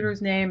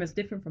computer's name is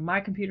different from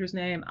my computer's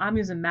name. I'm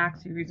using Mac,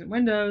 so you're using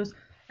Windows,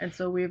 and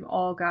so we've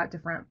all got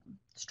different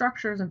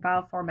structures and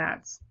file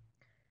formats.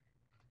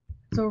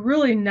 So a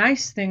really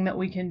nice thing that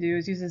we can do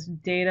is use this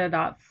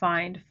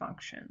data.find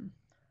function.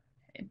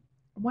 Okay.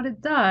 What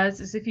it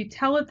does is if you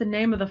tell it the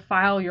name of the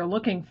file you're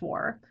looking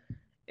for,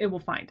 it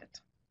will find it.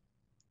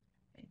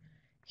 Okay.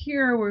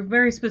 Here we're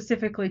very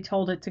specifically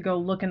told it to go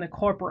look in the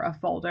corpora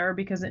folder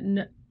because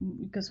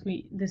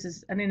this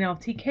is an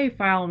NLTK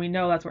file and we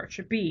know that's where it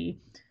should be.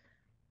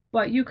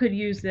 But you could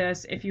use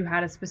this if you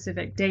had a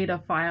specific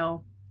data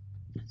file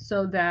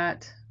so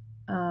that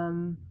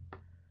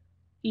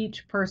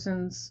each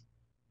person's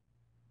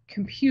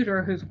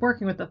computer who's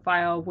working with the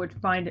file would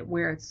find it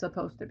where it's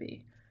supposed to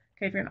be.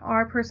 Okay, if you're an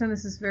R person,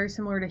 this is very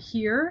similar to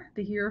here,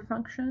 the here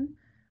function.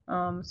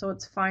 So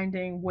it's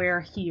finding where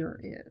here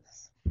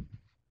is.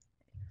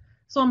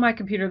 So on my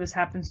computer, this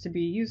happens to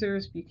be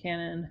users,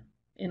 Buchanan,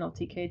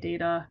 NLTK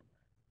data,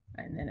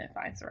 and then it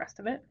finds the rest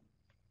of it.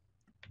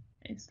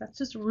 Okay, so that's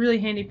just a really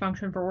handy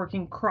function for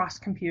working cross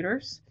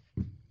computers.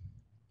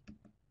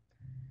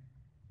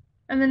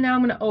 And then now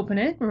I'm going to open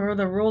it. Remember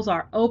the rules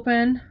are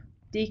open,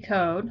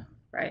 decode,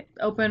 right?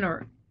 Open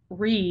or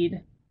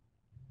read,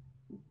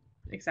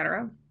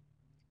 etc.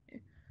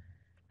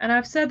 And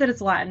I've said that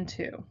it's Latin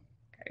 2.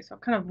 Okay, so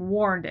I've kind of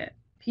warned it.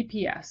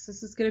 PPS.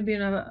 This is going to be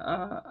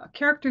a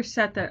character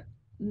set that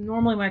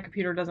normally my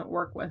computer doesn't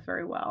work with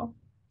very well.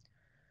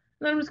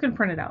 And then I'm just going to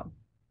print it out,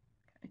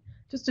 okay,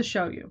 just to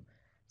show you.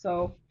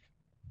 So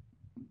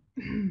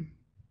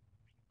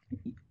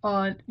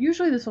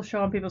usually this will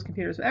show on people's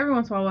computers, but every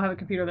once in a while we'll have a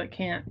computer that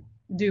can't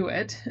do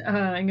it,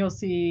 and you'll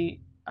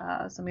see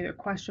some either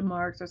question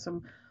marks or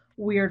some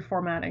weird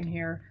formatting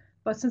here.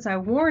 But since I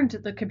warned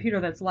the computer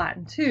that's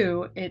Latin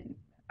 2, it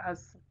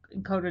has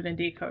encoded and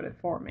decoded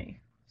for me.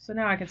 So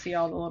now I can see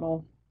all the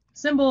little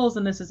symbols,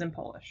 and this is in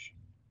Polish.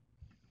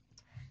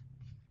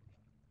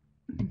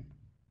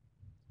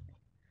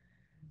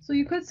 So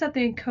you could set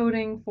the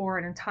encoding for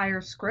an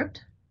entire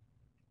script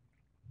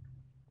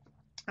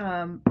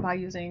by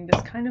using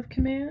this kind of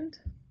command.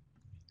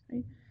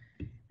 Okay.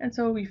 And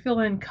so we fill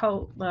in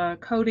the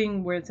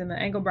coding where it's in the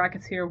angle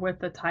brackets here with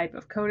the type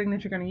of coding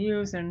that you're going to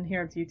use, and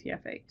here it's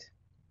UTF-8.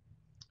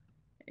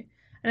 Okay.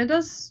 And it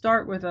does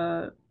start with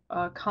a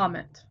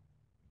comment,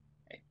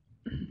 okay,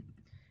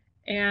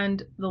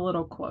 and the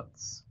little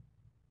quotes.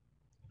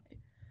 Okay.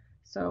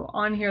 So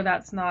on here,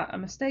 that's not a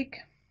mistake.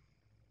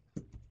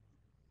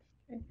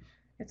 Okay.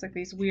 It's like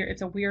these weird,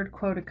 it's a weird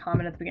quoted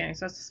comment at the beginning.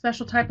 So it's a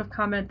special type of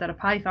comment that a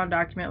Python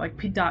document like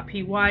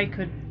p.py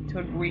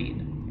could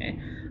read. Okay.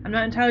 I'm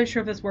not entirely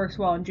sure if this works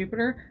well in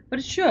Jupyter, but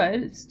it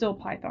should. It's still a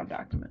Python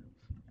document.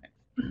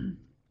 Okay.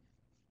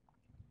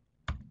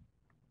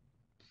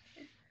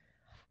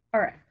 All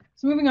right,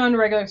 so moving on to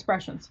regular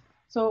expressions.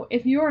 So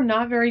if you are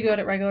not very good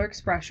at regular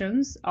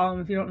expressions,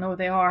 if you don't know what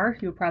they are,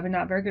 you're probably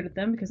not very good at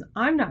them, because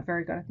I'm not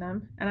very good at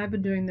them, and I've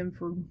been doing them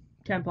for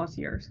 10 plus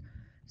years.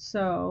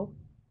 So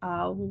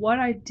what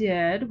I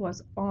did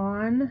was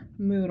on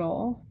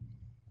Moodle,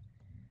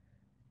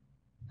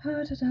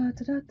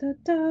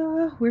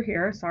 We're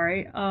here,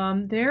 sorry.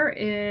 There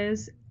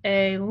is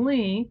a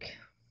link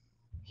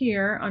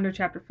here under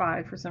chapter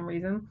 5 for some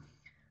reason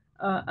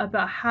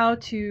about how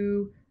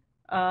to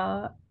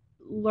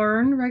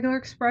learn regular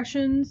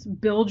expressions,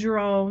 build your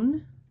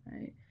own.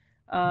 Right?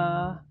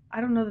 I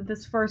don't know that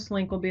this first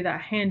link will be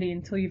that handy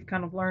until you've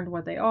kind of learned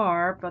what they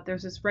are, but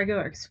there's this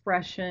regular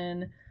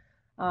expression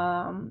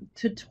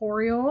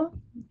tutorial,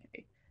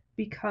 okay,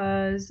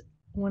 because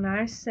when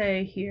I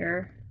say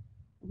here,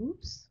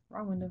 oops,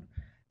 wrong window,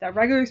 that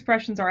regular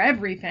expressions are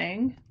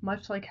everything,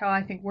 much like how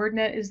I think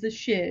WordNet is the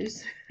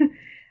shiz,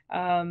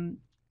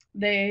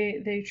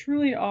 they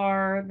truly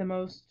are the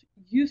most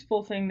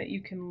useful thing that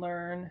you can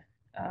learn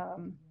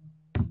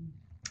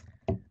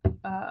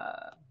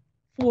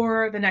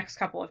for the next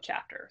couple of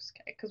chapters,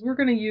 okay? Because we're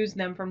going to use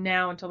them from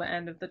now until the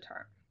end of the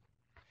term.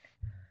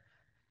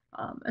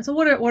 And so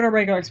what are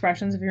regular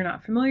expressions? If you're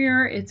not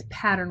familiar, it's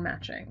pattern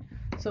matching.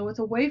 So it's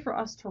a way for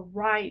us to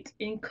write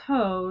in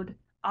code,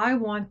 I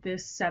want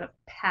this set of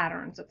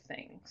patterns of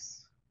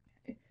things.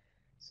 Okay.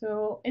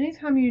 So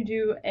anytime you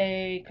do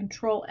a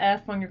Control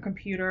F on your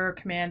computer,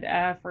 Command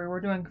F, or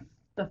we're doing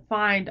the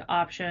find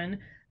option,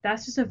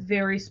 that's just a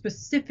very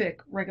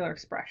specific regular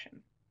expression.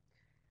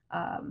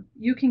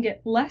 You can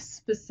get less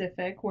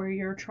specific where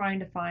you're trying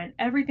to find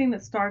everything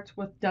that starts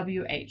with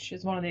WH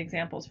is one of the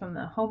examples from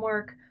the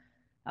homework.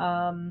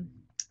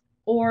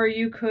 Or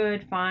you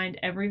could find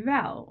every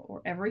vowel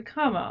or every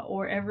comma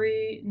or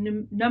every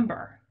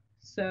number.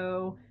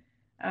 So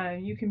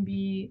you can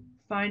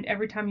find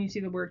every time you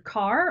see the word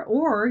car,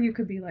 or you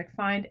could be like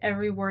find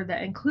every word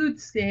that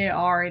includes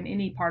CAR in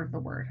any part of the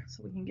word.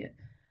 So we can get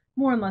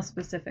more and less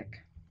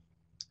specific.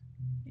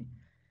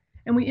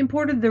 And we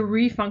imported the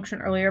re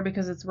function earlier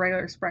because it's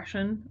regular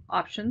expression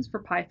options for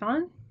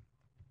Python.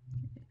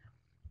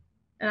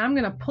 And I'm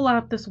going to pull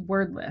out this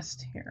word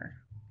list here.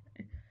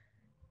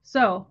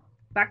 So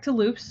back to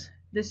loops.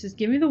 This is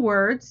give me the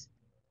words,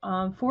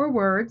 4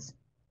 words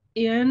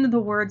in the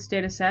words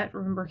data set.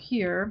 Remember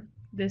here,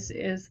 this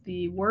is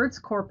the words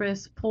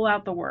corpus, pull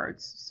out the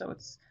words. So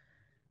it's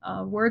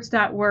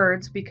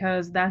words.words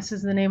because this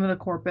is the name of the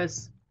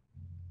corpus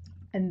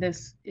and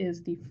this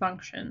is the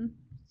function.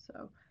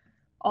 So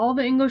all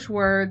the English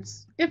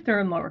words if they're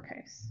in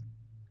lowercase.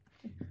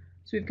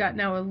 So we've got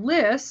now a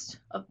list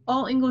of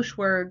all English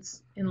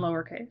words in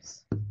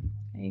lowercase.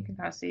 And you can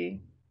kind of see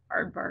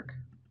aardvark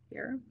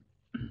here.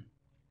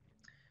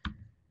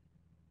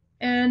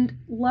 And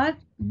let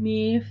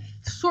me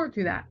sort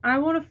through that. I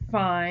want to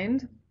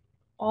find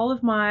all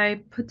of my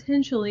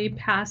potentially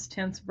past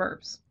tense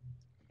verbs.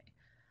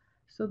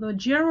 So the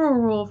general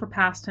rule for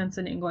past tense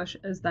in English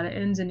is that it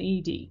ends in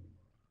ed.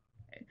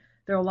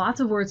 There are lots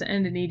of words that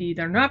end in ed.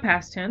 They're not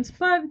past tense,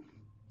 but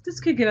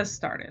this could get us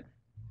started.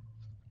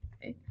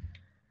 Okay.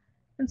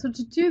 And so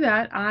to do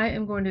that, I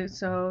am going to,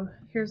 so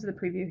here's the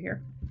preview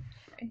here.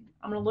 Okay.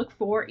 I'm going to look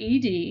for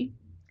ed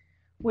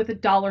with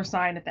a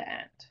 $sign at the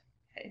end.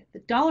 Okay.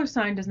 The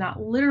 $sign does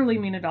not literally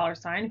mean a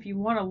 $sign. If you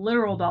want a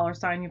literal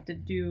 $sign, you have to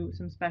do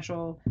some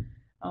special,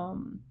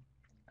 so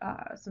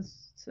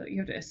you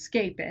have to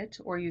escape it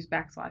or use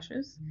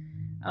backslashes.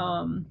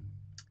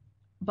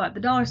 But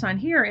the $sign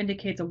here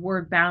indicates a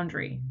word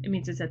boundary. It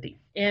means it's at the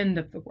end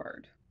of the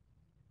word.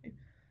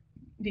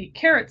 The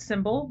caret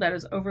symbol that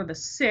is over the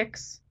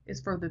 6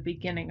 is for the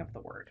beginning of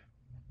the word.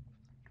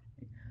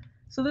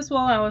 So this will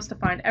allow us to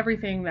find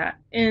everything that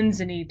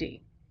ends in ed.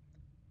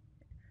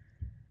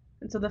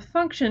 And so the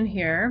function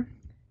here,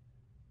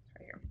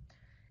 right here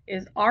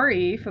is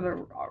re for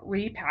the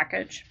re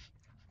package.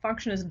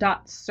 Function is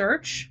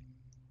 .search.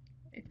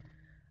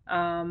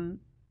 And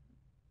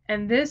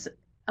this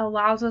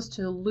allows us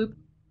to loop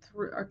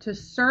through or to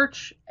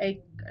search a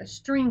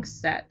string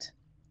set.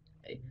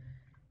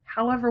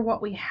 However,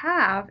 what we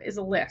have is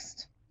a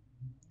list.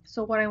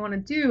 So what I want to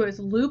do is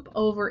loop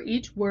over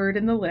each word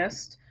in the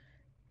list,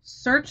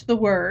 search the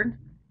word,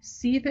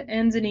 see if it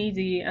ends in ed,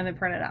 and then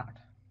print it out.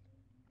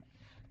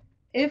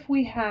 If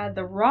we had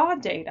the raw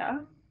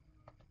data,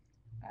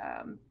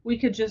 we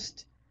could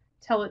just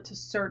tell it to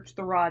search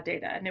the raw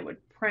data and it would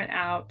print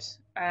out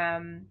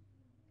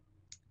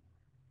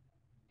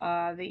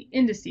the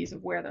indices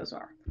of where those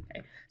are.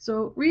 Okay.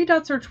 So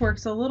read.search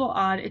works a little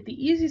odd.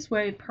 The easiest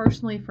way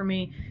personally for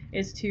me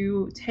is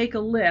to take a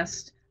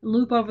list,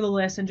 loop over the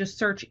list, and just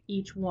search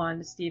each one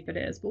to see if it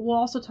is. But we'll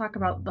also talk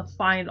about the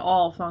find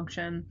all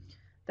function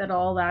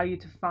that'll allow you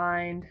to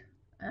find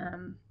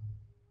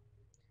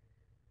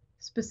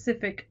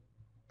specific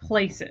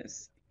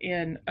places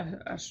in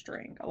a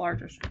string, a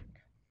larger string.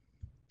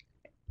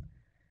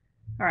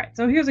 All right,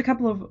 so here's a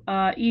couple of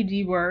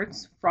ed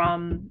words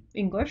from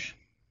English.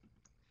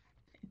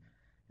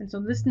 And so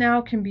this now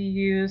can be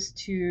used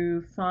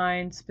to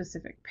find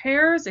specific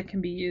pairs. It can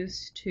be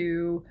used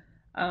to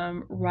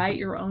write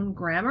your own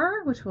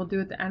grammar, which we'll do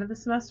at the end of the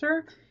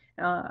semester.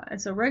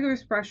 And so regular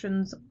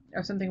expressions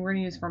are something we're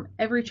going to use from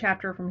every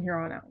chapter from here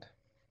on out.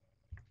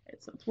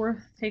 So it's worth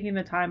taking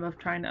the time of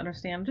trying to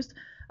understand just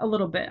a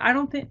little bit. I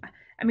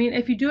mean,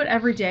 if you do it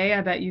every day,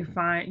 I bet you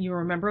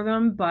remember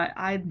them, but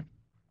I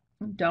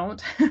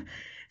don't.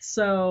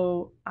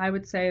 So I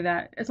would say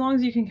that as long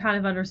as you can kind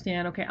of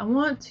understand, okay, I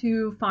want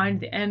to find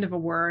the end of a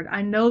word.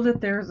 I know that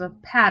there's a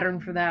pattern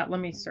for that. Let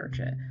me search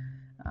it.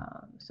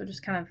 So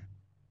just kind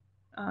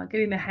of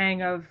getting the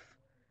hang of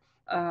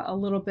a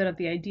little bit of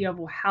the idea of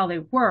how they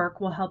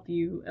work will help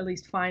you at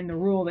least find the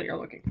rule that you're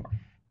looking for.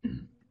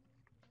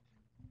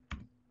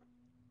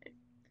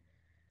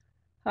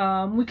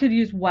 We could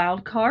use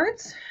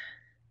wildcards.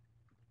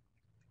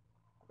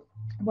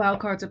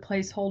 Wildcards are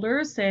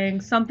placeholders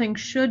saying something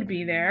should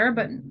be there,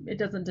 but it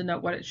doesn't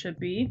denote what it should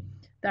be.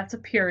 That's a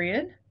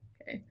period.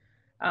 Okay.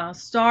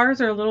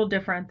 Stars are a little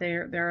different.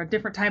 They're a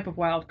different type of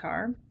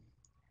wildcard.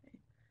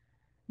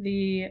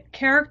 The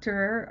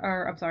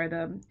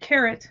the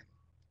caret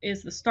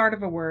is the start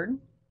of a word.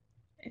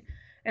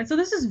 And so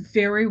this is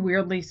very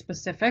weirdly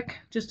specific,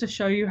 just to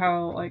show you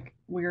how like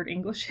weird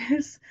English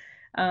is.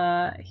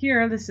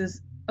 Here, this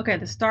is, okay,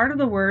 the start of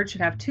the word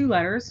should have 2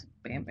 letters,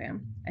 bam,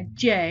 bam, a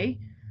J,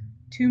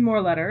 2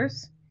 more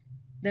letters,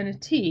 then a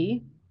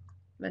T,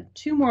 then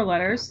 2 more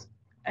letters,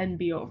 and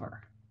be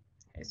over.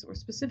 Okay, so we're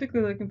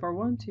specifically looking for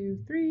 1, 2,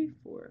 3,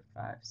 4,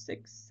 5,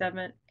 6,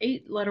 7,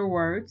 8 letter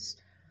words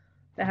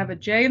that have a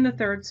J in the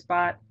 3rd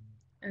spot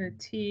and a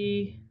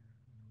T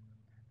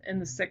in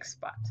the 6th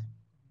spot.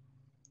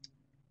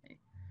 Okay.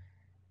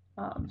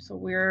 So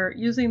we're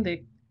using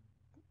the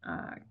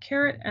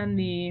caret and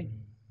the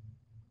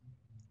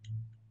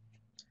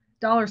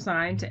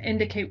 $ to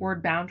indicate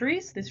word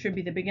boundaries. This should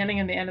be the beginning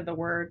and the end of the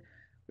word.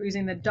 We're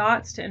using the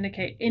dots to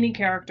indicate any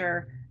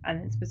character, and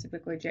then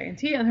specifically J and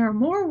T. And there are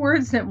more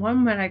words than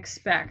one might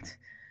expect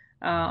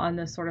on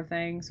this sort of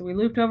thing. So we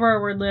looped over our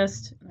word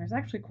list, and there's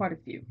actually quite a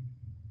few.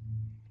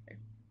 Okay.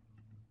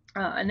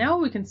 And now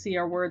we can see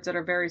our words that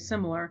are very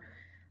similar,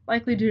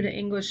 likely due to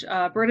English,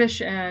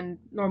 British, and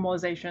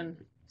normalization.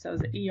 So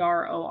it's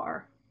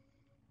ER-OR.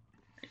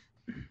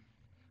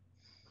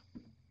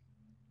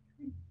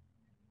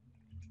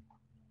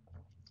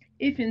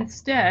 If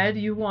instead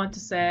you want to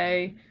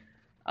say,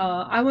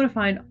 I want to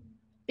find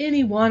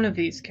any one of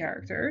these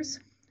characters,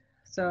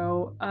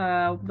 so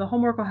the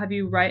homework will have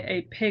you write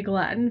a Pig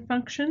Latin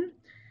function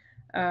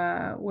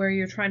where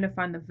you're trying to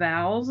find the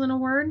vowels in a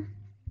word.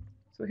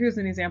 So here's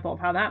an example of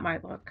how that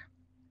might look.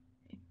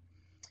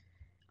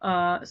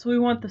 So we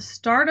want the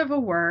start of a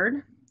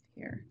word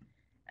here,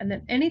 and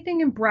then anything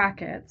in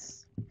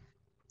brackets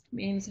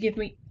means give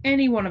me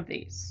any one of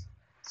these.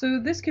 So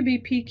this could be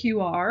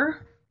PQR,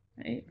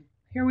 right?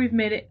 Here we've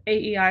made it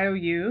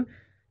AEIOU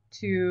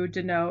to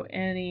denote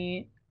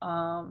any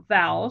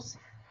vowels.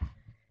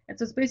 And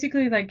so it's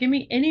basically like, give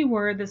me any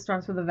word that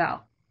starts with a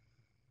vowel.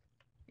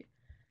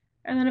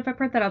 And then if I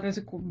print that out, there's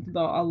a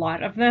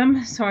lot of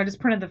them. So I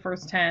just printed the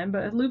first 10,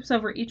 but it loops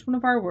over each one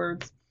of our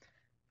words,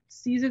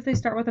 sees if they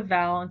start with a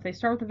vowel. If they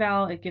start with a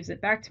vowel, it gives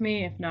it back to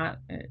me. If not,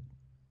 it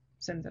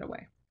sends it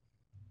away.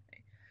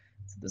 Okay.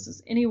 So this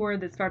is any word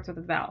that starts with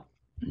a vowel.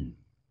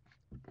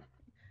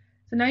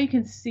 So now you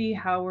can see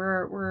how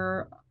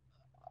we're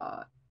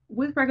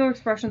with regular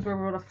expressions,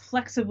 we're able to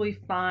flexibly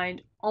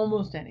find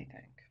almost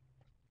anything.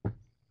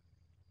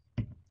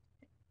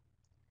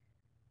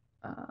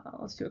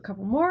 Let's do a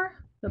couple more.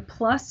 The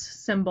plus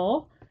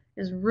symbol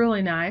is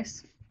really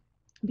nice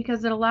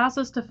because it allows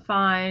us to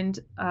find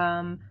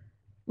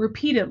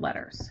repeated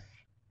letters.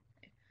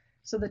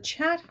 So the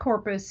chat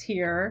corpus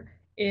here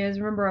is,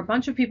 remember, a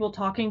bunch of people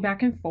talking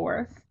back and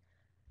forth.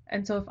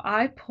 And so if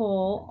I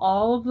pull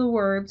all of the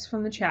words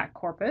from the chat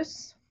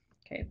corpus,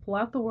 okay, pull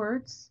out the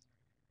words,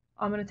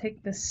 I'm going to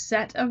take the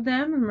set of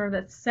them. Remember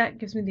that set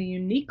gives me the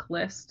unique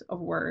list of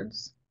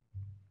words.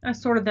 I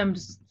sorted them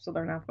just so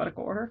they're in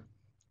alphabetical order.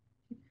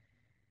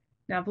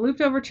 Now I've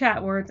looped over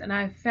chat words, and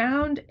I've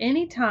found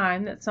any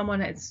time that someone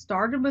had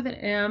started with an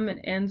M and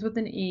ends with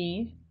an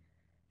E,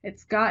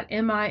 it's got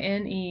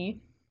M-I-N-E,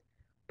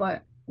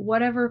 but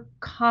whatever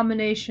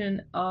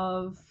combination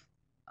of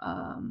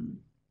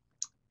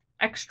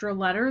extra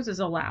letters is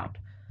allowed.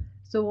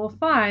 So we'll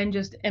find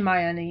just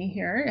M-I-N-E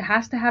here. It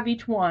has to have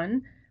each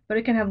one, but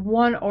it can have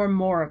one or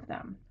more of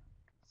them.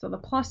 So the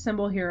plus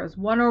symbol here is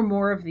one or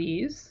more of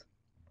these,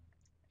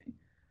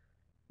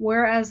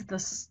 whereas the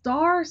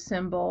star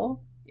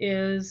symbol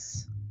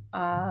is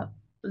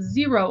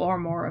 0 or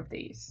more of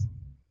these.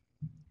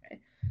 Okay.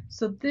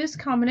 So this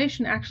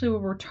combination actually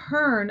will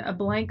return a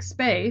blank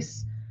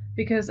space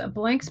because a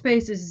blank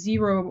space is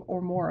 0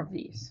 or more of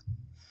these.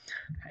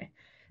 Okay.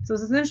 So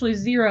it's essentially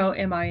 0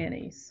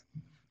 M-I-N-Es.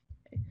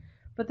 Okay.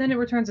 But then it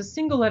returns a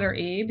single letter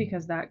E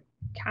because that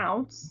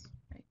counts.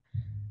 Okay.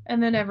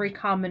 And then every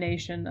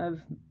combination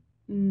of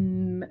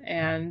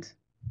and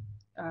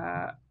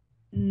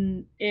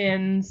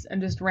N's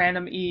and just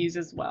random E's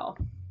as well.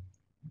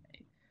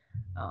 Okay.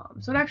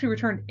 So it actually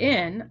returned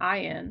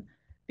IN,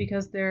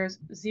 because there's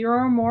 0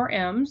 or more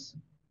M's,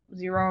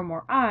 0 or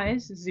more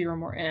I's, 0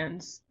 more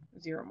N's,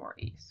 0 more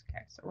E's.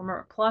 Okay, so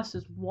remember, plus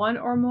is 1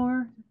 or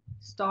more,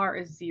 star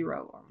is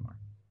 0 or more.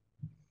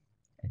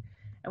 Okay.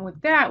 And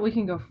with that, we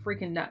can go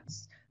freaking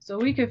nuts. So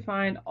we could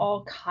find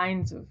all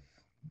kinds of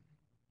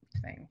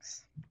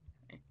things.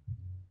 Okay.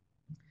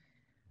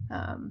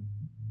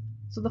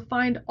 So the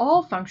find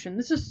all function,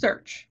 this is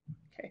search.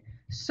 Okay.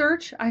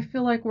 Search, I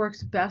feel like,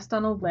 works best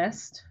on a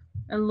list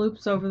and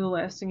loops over the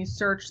list, and you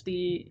search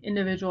the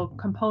individual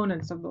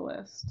components of the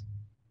list.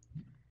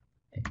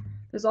 Okay.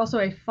 There's also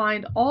a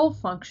find all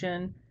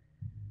function,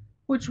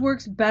 which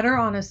works better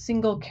on a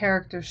single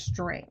character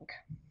string.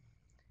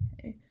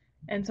 Okay.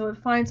 And so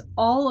it finds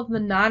all of the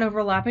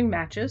non-overlapping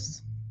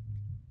matches.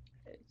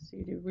 Okay. So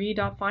you do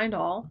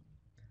re.findAll.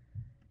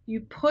 You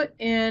put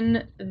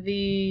in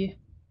the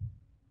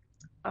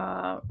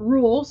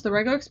rules, the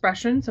regular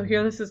expression. So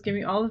here this is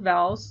giving all the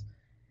vowels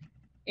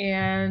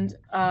and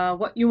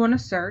what you want to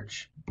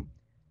search.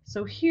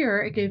 So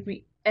here it gave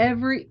me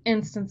every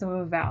instance of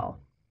a vowel.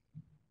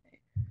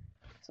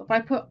 So if I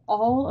put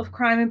all of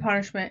crime and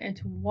punishment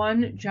into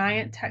one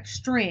giant text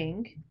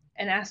string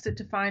and asked it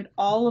to find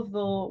all of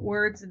the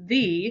words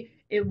the,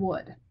 it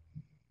would.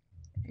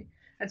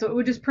 And so it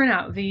would just print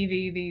out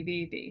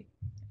the.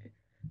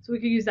 So we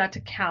could use that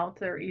to count.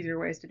 There are easier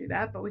ways to do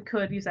that, but we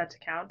could use that to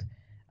count.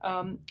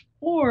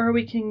 Or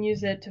we can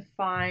use it to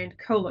find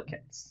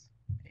collocates.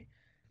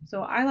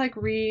 So I like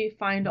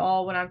find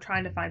all when I'm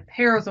trying to find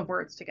pairs of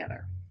words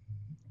together.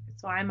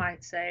 So I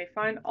might say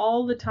find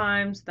all the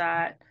times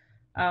that,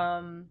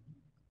 the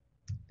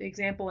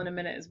example in a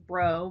minute is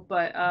bro,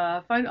 but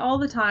find all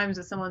the times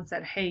that someone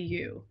said hey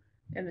you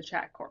in the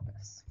chat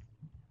corpus.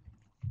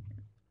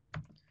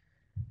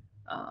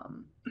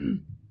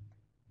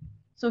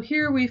 So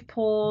here we've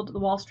pulled the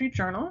Wall Street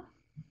Journal,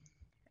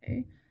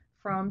 okay,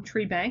 from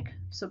TreeBank.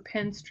 So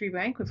Penn's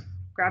TreeBank, we've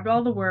grabbed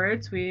all the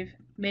words, we've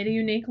made a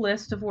unique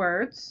list of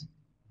words.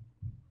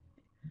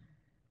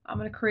 I'm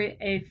going to create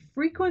a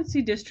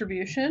frequency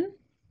distribution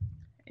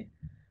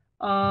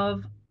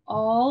of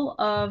all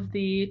of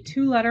the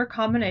two-letter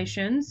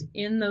combinations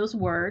in those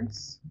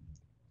words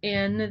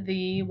in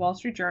the Wall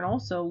Street Journal.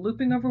 So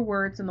looping over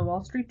words in the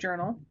Wall Street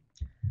Journal.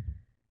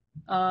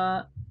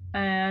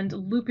 And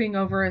looping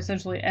over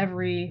essentially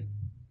every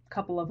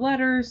couple of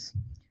letters.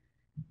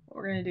 What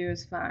we're going to do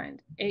is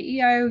find A, E,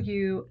 I, O,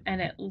 U,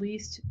 and at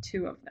least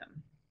two of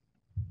them.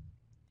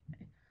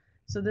 Okay.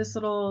 So this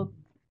little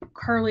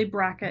curly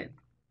bracket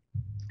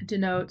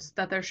denotes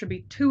that there should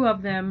be two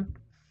of them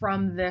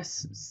from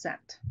this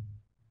set.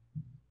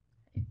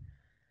 Okay.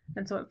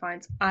 And so it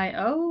finds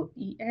I-O,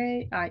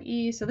 E-A,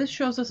 I-E. So this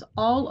shows us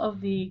all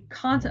of the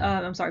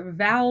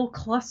vowel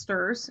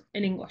clusters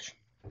in English.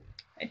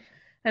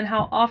 And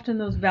how often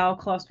those vowel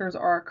clusters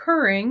are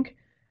occurring.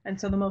 And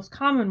so the most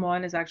common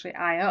one is actually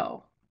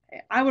I-O.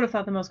 I would have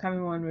thought the most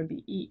common one would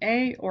be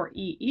E-A or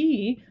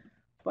E-E,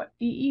 but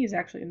E-E is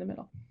actually in the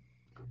middle.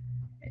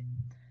 Okay.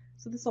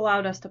 So this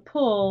allowed us to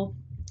pull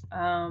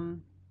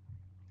and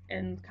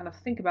kind of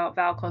think about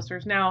vowel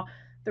clusters. Now,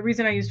 the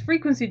reason I used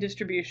frequency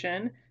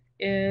distribution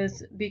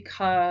is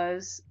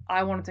because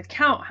I wanted to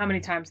count how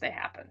many times they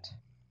happened.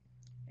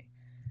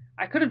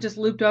 I could have just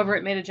looped over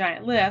it, made a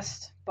giant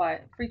list,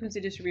 but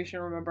frequency distribution,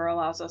 remember,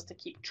 allows us to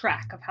keep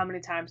track of how many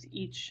times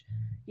each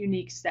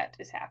unique set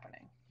is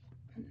happening.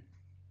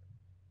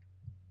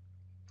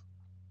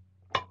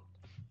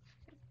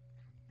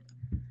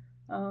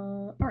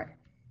 All right,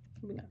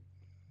 moving on.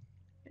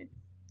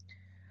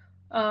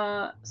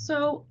 Okay.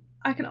 So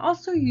I can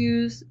also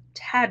use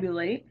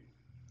tabulate,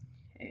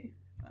 okay,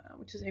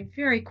 which is a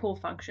very cool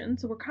function.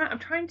 So I'm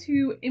trying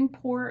to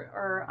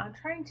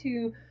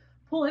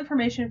pull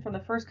information from the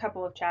first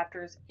couple of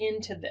chapters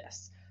into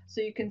this. So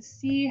you can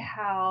see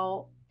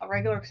how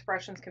regular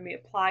expressions can be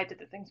applied to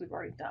the things we've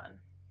already done.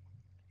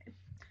 Okay.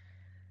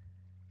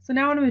 So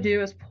now what I'm going to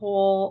do is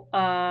pull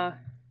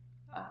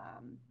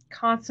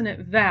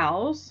consonant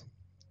vowels,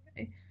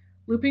 okay,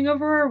 looping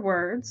over our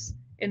words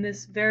in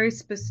this very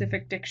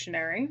specific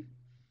dictionary.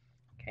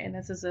 Okay, and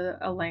this is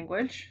a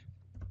language.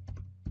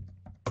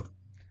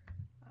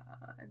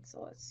 And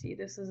so let's see,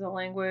 this is a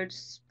language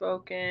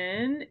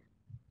spoken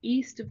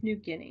east of New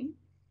Guinea.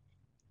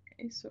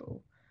 Okay,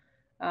 so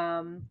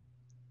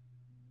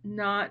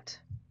not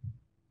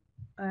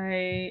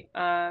a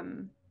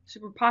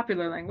super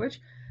popular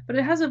language, but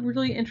it has a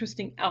really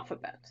interesting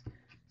alphabet.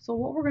 So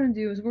what we're going to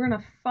do is we're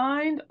going to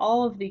find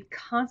all of the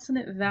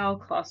consonant vowel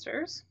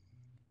clusters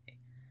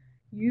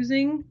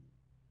using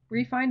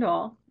refind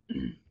all,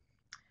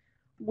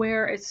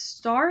 where it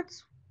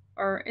starts,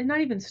 or it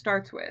not even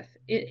starts with,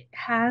 it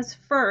has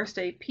first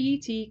a P,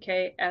 T,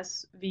 K,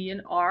 S, V,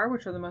 and R,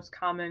 which are the most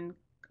common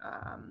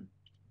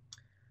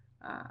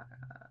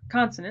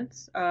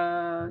consonants.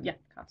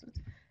 Consonants.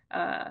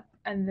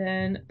 And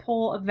then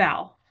pull a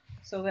vowel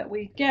so that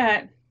we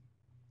get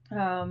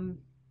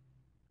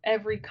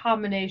every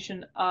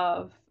combination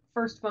of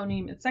first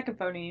phoneme and second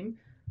phoneme,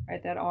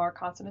 right, that are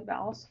consonant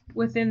vowels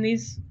within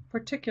these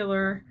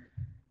particular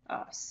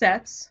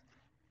sets,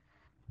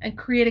 and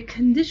create a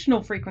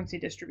conditional frequency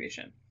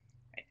distribution.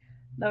 Right.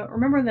 Now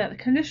remember that the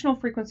conditional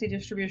frequency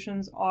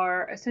distributions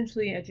are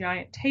essentially a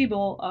giant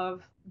table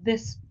of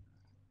this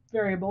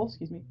variable,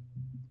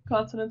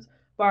 consonants,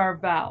 bar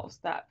vowels,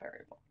 that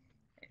variable.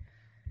 Okay.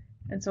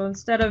 And so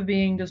instead of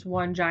being just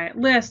one giant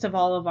list of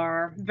all of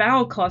our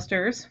vowel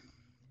clusters,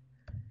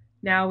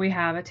 now we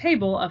have a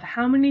table of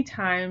how many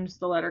times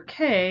the letter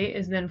K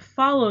is then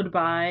followed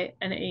by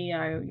an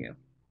A-E-I-O-U.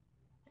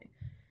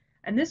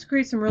 And this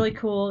creates some really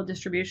cool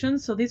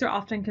distributions. So these are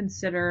often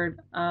considered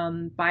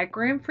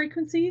bigram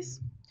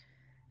frequencies.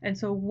 And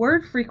so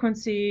word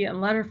frequency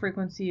and letter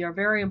frequency are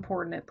very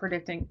important at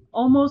predicting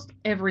almost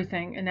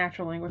everything in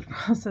natural language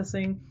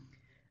processing.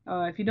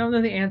 If you don't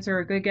know the answer,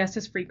 a good guess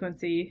is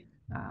frequency.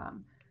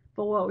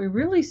 But what we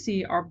really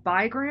see are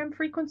bigram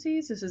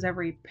frequencies. This is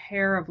every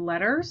pair of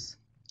letters,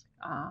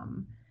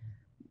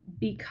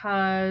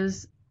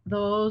 because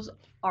those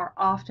are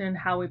often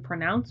how we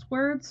pronounce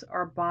words,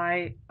 are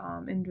by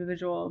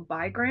individual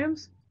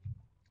bigrams.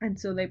 And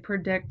so they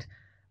predict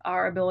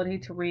our ability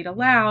to read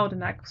aloud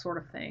and that sort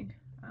of thing.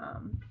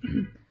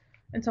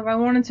 And so if I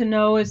wanted to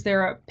know, is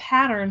there a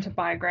pattern to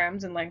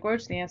bigrams in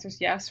language? The answer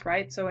is yes,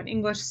 right? So in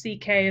English,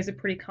 CK is a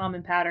pretty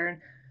common pattern.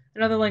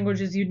 In other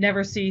languages, you'd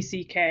never see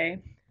CK,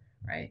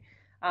 right?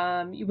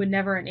 You would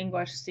never in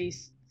English see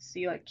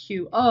like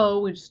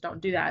QO. We just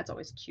don't do that. It's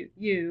always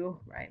QU,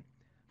 right?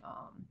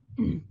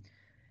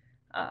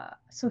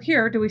 So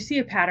here, do we see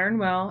a pattern?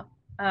 Well,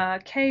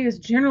 K is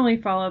generally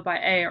followed by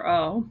A or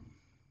O,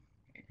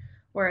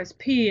 whereas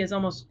P is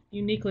almost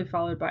uniquely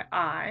followed by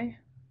I.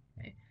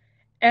 Okay.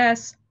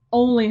 S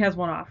only has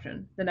one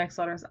option. The next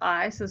letter is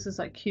I, so this is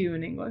like Q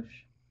in English.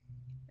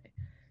 Okay.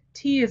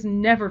 T is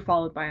never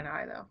followed by an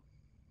I, though.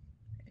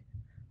 Okay.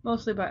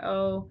 Mostly by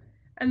O,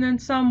 and then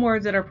some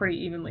words that are pretty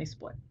evenly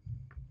split.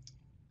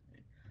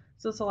 Okay.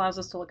 So this allows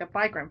us to look at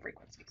bigram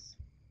frequencies,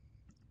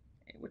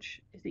 okay,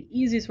 which is the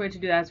easiest way to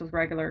do that is with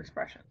regular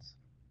expressions.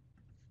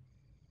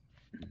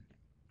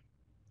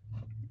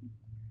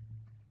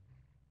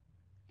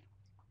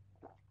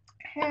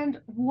 And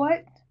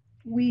what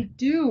we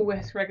do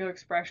with regular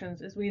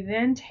expressions is we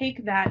then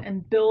take that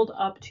and build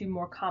up to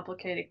more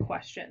complicated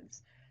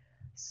questions.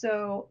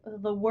 So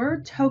the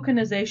word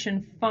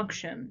tokenization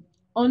function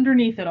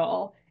underneath it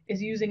all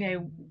is using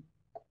a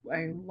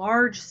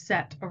large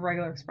set of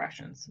regular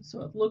expressions.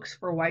 So it looks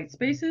for white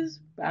spaces,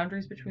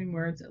 boundaries between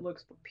words, it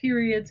looks for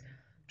periods,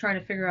 trying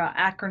to figure out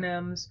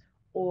acronyms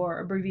or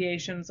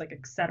abbreviations like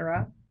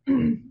etc.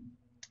 And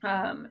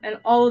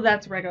all of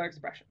that's regular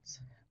expressions.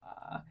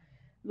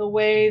 The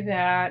way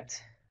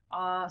that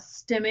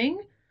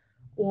stemming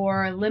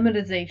or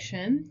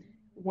limitization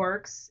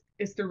works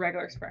is through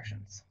regular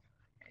expressions.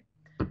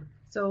 Okay.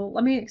 So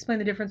let me explain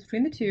the difference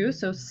between the two.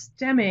 So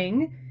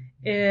stemming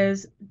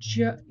is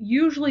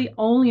usually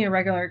only a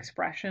regular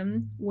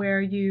expression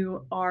where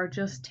you are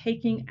just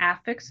taking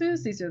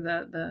affixes. These are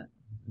the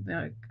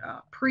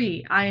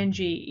pre, ing,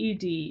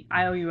 ed,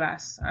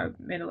 ious. I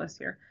made a list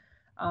here.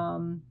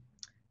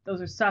 Those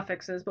are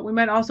suffixes, but we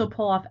might also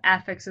pull off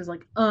affixes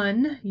like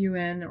un, or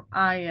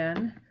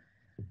in,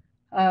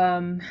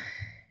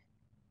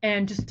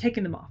 and just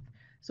taking them off.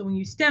 So when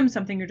you stem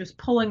something, you're just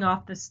pulling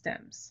off the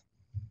stems.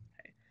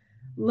 Okay.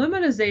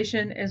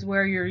 Limitization is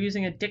where you're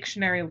using a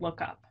dictionary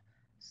lookup.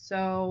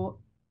 So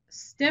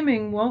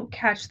stemming won't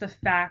catch the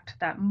fact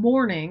that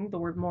morning, the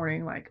word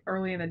morning, like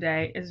early in the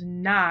day, is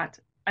not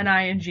an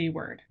ing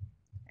word.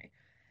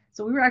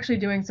 So we were actually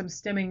doing some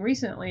stemming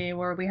recently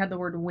where we had the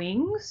word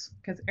wings,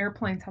 because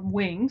airplanes have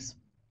wings.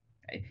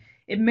 Okay.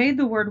 It made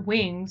the word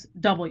wings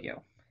W,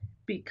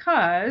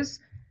 because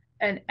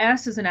an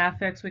S is an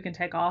affix we can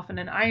take off, and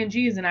an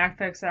ing is an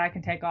affix that I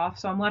can take off,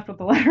 so I'm left with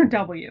the letter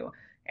W,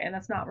 and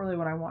that's not really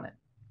what I wanted.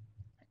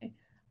 Okay.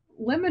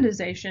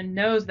 Limitization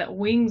knows that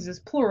wings is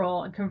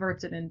plural and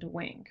converts it into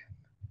wing.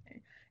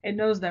 Okay. It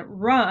knows that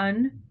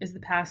run is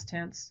the past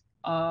tense,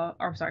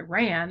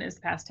 ran is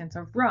the past tense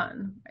of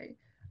run. Right?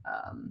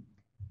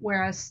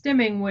 Whereas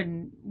stemming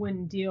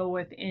wouldn't deal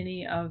with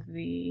any of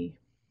the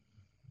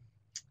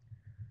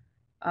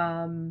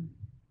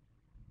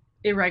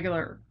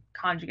irregular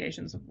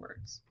conjugations of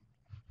words.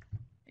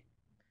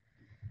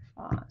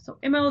 So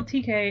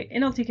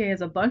NLTK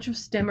has a bunch of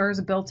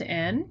stemmers built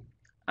in,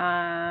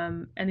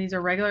 and these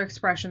are regular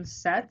expression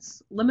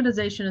sets.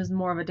 Limitization is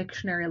more of a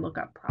dictionary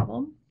lookup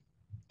problem.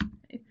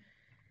 Okay.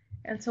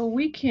 And so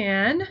we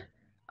can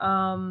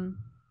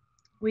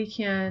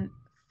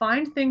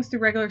find things through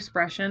regular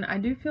expression. I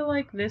do feel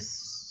like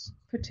this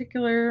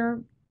particular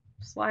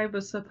slide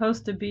was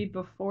supposed to be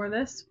before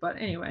this, but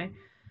anyway,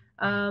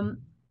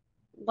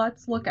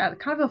 let's look at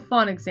kind of a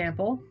fun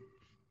example.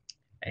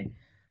 Okay.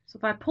 So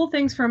if I pull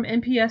things from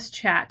NPS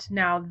chat,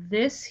 now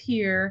this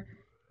here,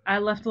 I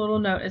left a little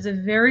note, is a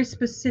very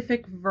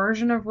specific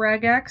version of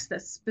regex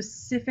that's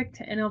specific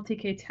to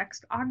NLTK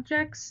text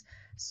objects.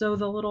 So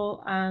the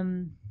little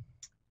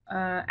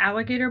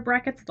alligator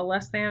brackets, the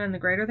less than and the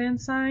greater than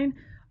sign,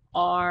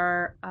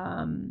 are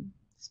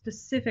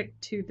specific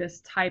to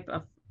this type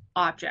of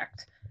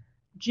object.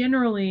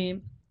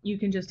 Generally, you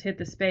can just hit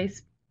the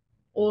space,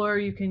 or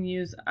you can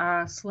use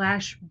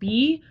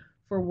 /B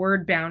for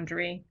word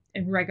boundary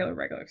in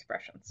regular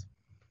expressions.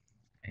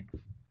 Okay.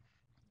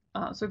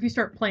 So if you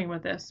start playing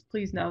with this,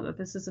 please know that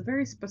this is a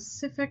very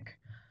specific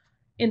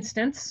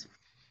instance.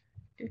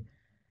 Okay.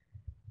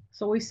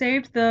 So we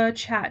saved the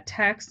chat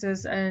text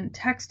as a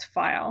text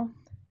file.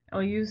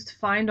 I'll use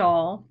find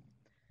all.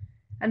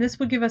 And this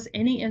would give us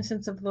any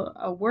instance of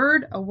a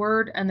word,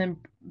 and then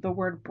the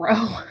word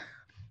bro.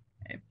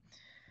 Okay.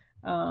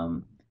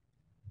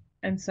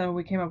 And so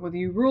we came up with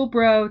you rule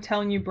bro,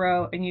 telling you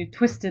bro, and you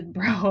twisted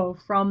bro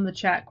from the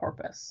chat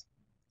corpus.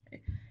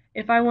 Okay.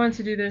 If I wanted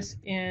to do this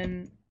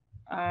in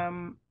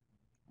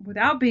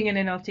without being an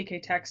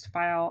NLTK text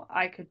file,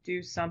 I could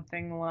do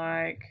something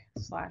like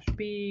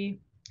 /b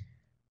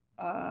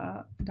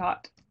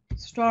dot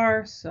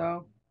star.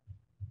 So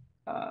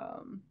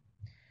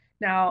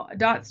now a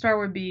dot star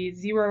would be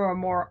 0 or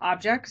more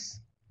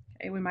objects.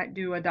 Okay, we might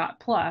do a dot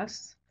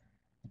plus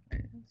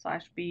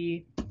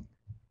 /b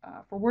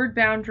for word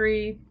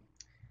boundary,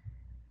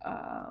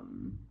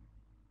 and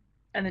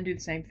then do the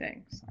same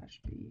thing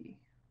 /b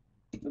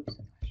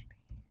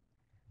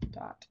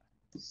dot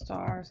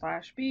star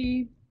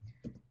 /b,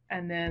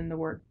 and then the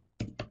word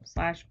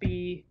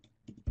 /b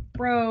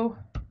bro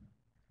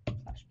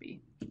 /b.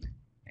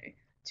 Okay.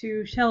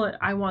 To shell it,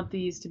 I want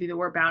these to be the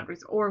word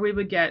boundaries, or we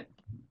would get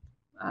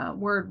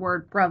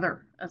word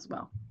brother as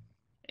well.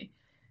 Okay.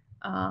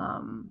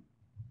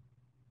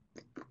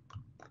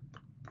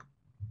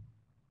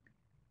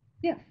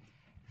 Yeah.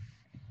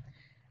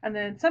 And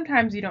then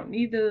sometimes you don't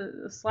need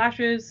the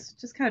slashes.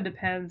 Just kind of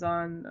depends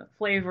on the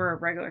flavor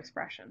of regular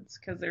expressions,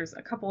 because there's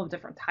a couple of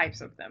different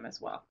types of them as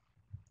well.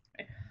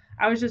 Okay.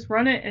 I would just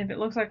run it, and if it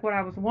looks like what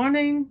I was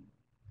wanting,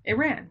 it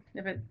ran.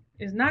 If it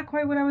is not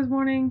quite what I was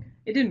wanting,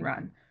 it didn't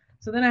run.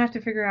 So then I have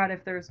to figure out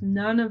if there's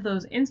none of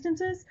those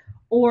instances,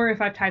 or if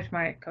I've typed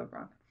my code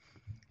wrong.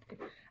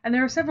 Okay. And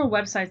there are several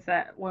websites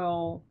that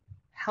will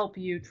help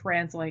you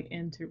translate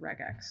into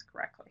regex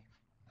correctly.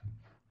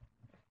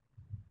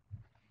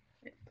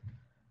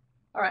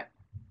 All right,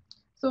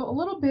 so a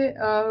little bit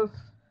of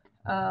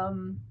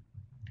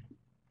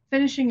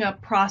finishing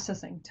up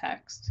processing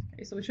text.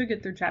 Okay, so we should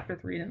get through chapter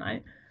 3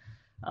 tonight.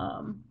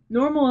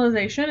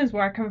 Normalization is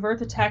where I convert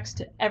the text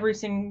to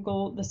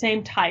the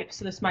same type.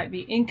 So this might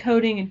be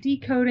encoding and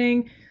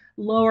decoding,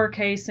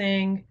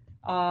 lowercasing,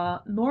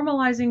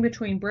 normalizing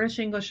between British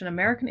English and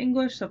American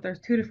English. So if there's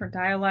two different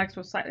dialects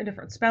with slightly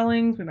different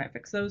spellings, we might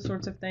fix those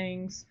sorts of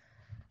things.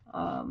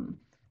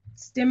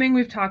 Stemming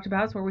we've talked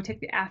about is where we take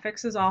the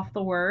affixes off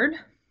the word.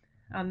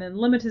 And then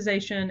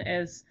lemmatization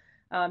is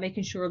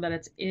making sure that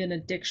it's in a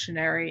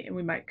dictionary, and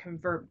we might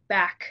convert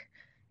back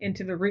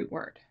into the root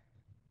word.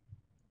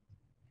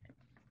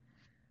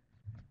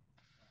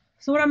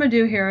 So what I'm going to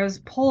do here is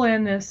pull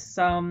in this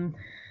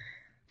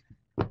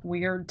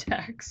weird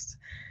text.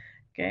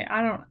 Okay,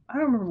 I don't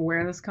remember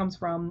where this comes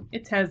from.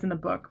 It says in the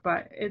book,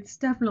 but it's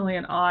definitely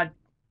an odd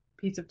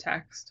piece of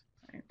text.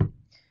 Right?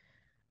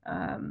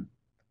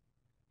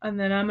 And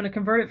then I'm going to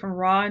convert it from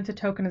raw into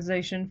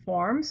tokenization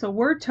form. So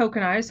word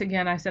tokenized,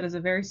 again, I said, is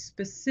a very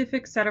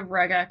specific set of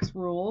regex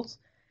rules.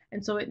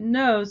 And so it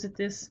knows that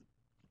this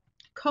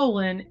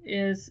colon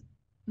is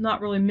not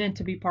really meant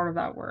to be part of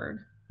that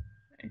word.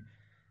 Okay.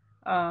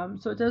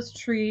 So it does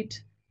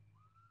treat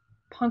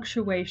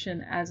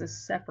punctuation as a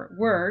separate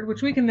word,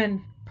 which we can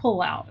then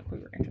pull out if we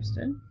were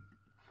interested.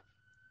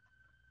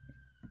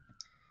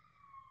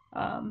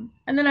 And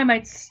then I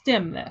might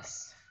stem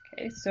this.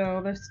 Okay,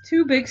 so there's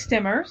two big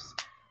stemmers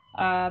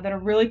that are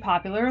really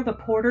popular. The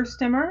Porter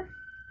stemmer,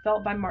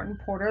 developed by Martin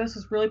Porter. This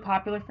is really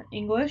popular for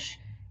English.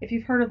 If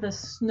you've heard of the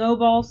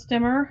Snowball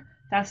stemmer,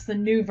 that's the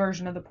new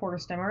version of the Porter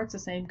stemmer. It's the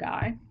same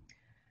guy.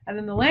 And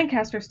then the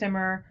Lancaster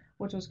stemmer,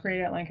 which was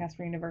created at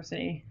Lancaster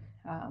University.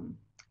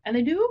 And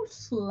they do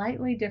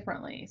slightly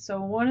differently.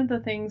 So one of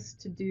the things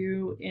to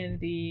do in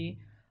the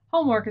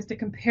homework is to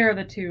compare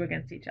the two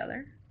against each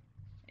other.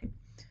 Okay.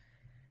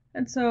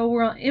 And so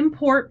we're going to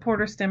import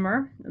Porter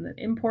stemmer and then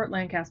import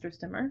Lancaster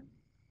stemmer.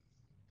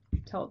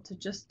 Tell it to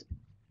just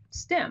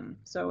stem.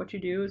 So what you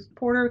do is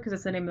Porter, because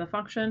it's the name of the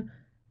function,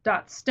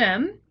 dot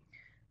stem.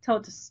 Tell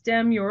it to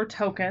stem your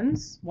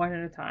tokens one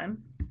at a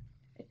time.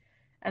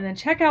 And then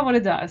check out what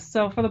it does.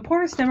 So for the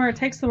Porter stemmer, it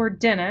takes the word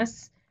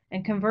Dennis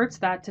and converts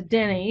that to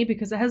Denny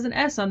because it has an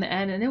S on the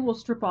end, and it will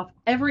strip off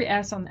every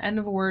S on the end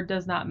of a word,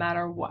 does not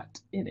matter what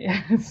it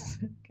is.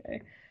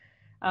 Okay.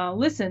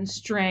 Listen,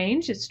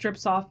 strange, it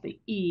strips off the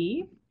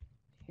E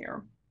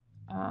here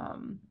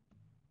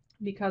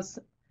because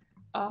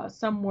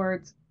some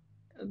words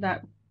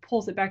that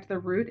pulls it back to the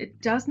root. It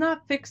does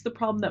not fix the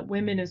problem that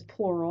women is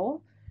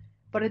plural,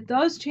 but it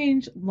does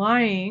change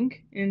lying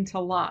into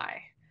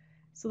lie.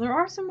 So there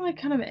are some like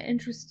kind of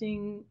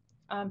interesting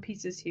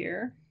pieces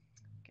here.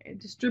 Okay,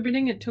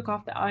 distributing, it took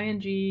off the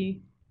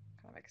ing,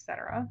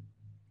 etc.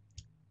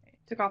 Okay,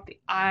 took off the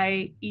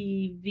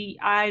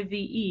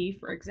IVE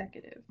for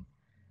executive.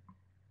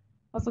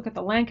 Let's look at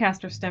the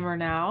Lancaster stemmer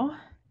now.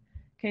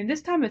 Okay,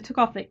 this time it took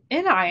off the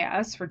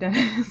NIS for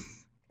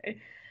Dennis. Okay.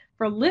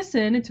 For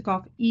listen, it took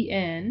off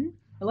EN.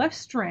 It left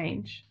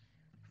strange.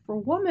 For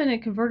woman,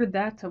 it converted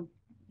that to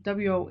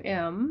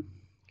WOM.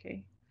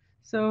 Okay,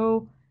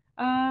 so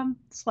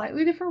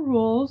slightly different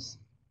rules.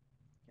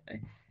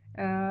 Okay.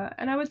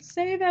 And I would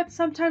say that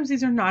sometimes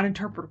these are not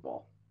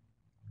interpretable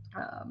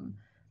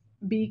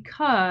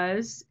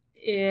because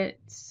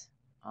it's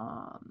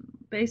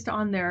based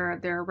on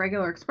their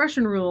regular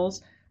expression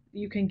rules.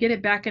 you can get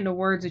it back into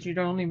words that you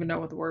don't even know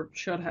what the word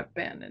should have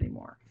been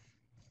anymore.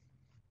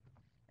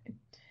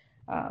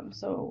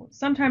 So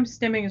sometimes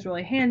stemming is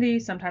really handy,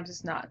 sometimes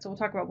it's not. So we'll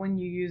talk about when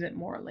you use it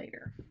more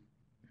later.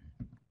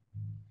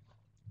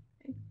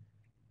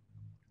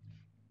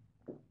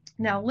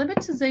 Now,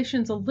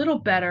 limitization's a little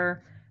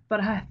better, but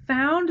I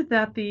found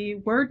that the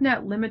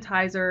WordNet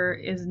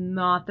limitizer is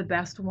not the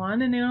best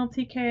one in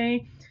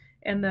NLTK,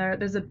 and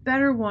there's a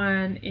better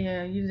one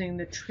in using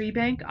the tree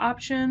bank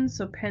option.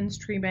 So Penn's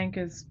tree bank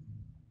is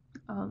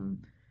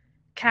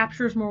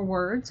captures more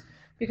words,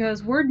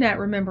 because WordNet,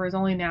 remember, is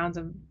only nouns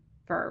and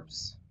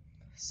verbs.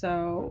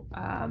 So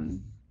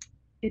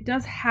it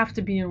does have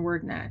to be in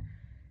WordNet.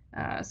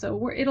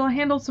 So it'll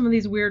handle some of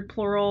these weird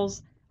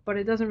plurals, but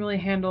it doesn't really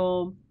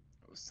handle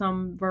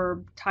some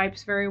verb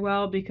types very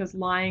well, because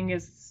lying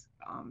is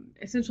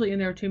essentially in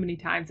there too many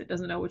times. It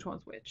doesn't know which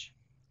one's which.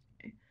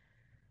 Okay.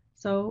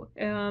 So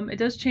it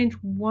does change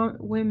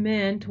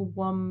women to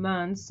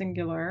woman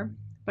singular,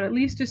 but it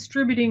leaves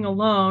distributing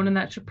alone, and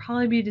that should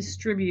probably be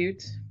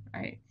distribute,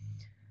 right?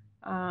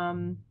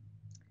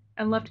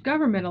 And left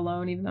government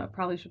alone, even though it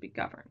probably should be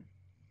govern.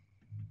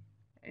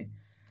 Okay.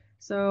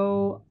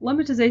 So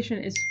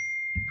limmatization is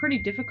pretty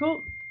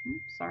difficult.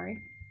 Oops, sorry,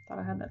 thought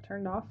I had that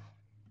turned off.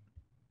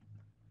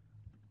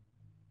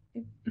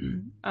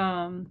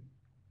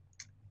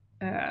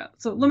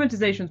 So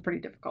limmatization is pretty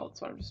difficult.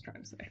 That's what I'm just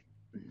trying to say.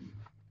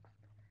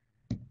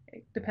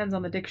 It depends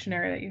on the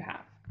dictionary that you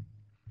have.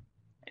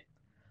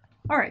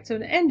 All right, so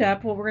to end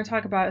up, what we're going to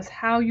talk about is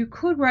how you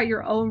could write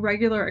your own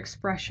regular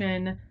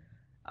expression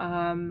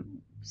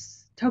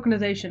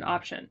tokenization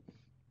option.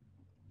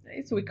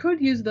 Okay, so we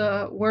could use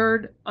the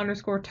word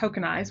underscore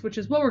tokenize, which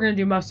is what we're going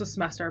to do most of the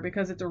semester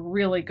because it's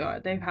really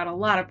good. They've had a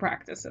lot of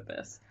practice at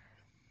this.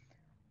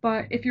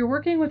 But if you're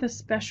working with a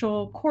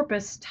special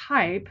corpus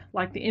type,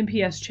 like the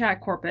NPS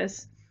chat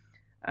corpus,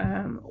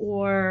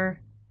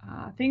 or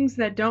things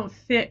that don't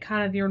fit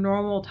kind of your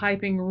normal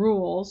typing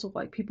rules, so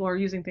like people are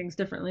using things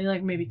differently,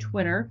 like maybe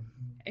Twitter,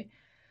 okay,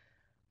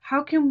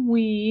 how can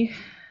we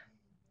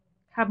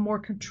have more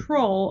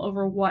control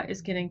over what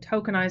is getting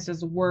tokenized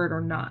as a word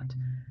or not?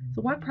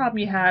 So one problem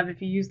you have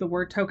if you use the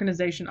word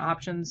tokenization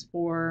options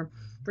for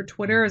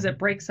Twitter is it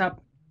breaks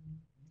up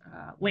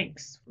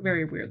links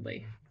very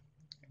weirdly.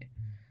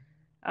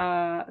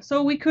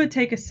 So we could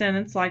take a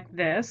sentence like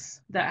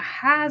this that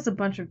has a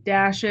bunch of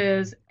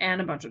dashes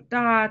and a bunch of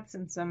dots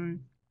and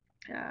some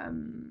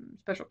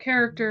special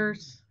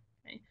characters.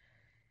 Okay.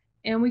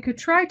 And we could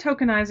try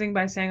tokenizing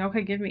by saying,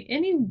 okay, give me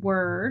any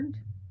word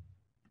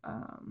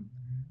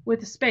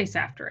with a space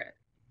after it.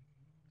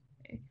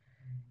 Okay.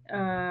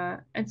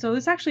 And so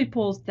this actually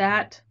pulls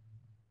that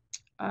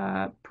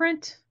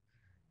print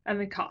and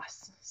the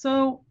costs.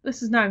 So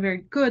this is not a very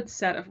good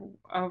set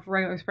of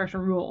regular expression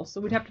rules.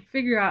 So we'd have to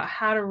figure out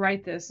how to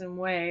write this in a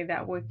way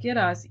that would get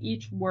us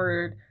each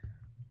word,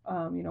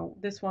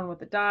 this one with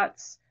the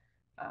dots,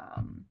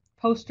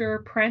 poster,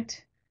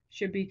 print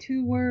should be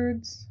 2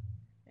 words.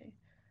 Okay.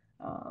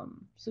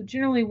 So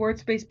generally word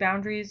space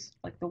boundaries,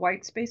 like the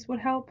white space, would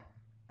help.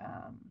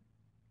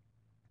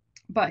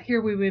 But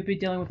here we would be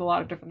dealing with a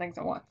lot of different things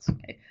at once.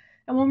 Okay.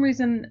 And one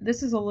reason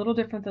this is a little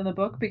different than the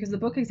book, because the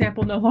book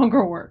example no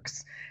longer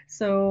works.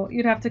 So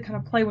you'd have to kind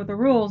of play with the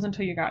rules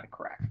until you got it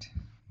correct.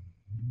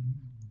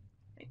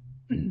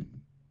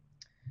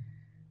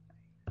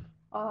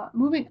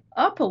 Moving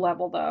up a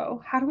level,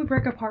 though, how do we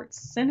break apart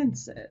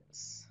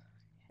sentences?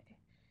 Okay.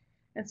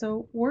 And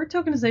so word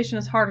tokenization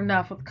is hard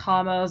enough with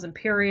commas and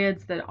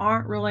periods that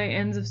aren't really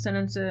ends of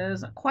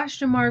sentences.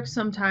 Question marks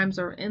sometimes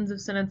are ends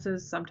of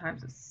sentences.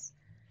 Sometimes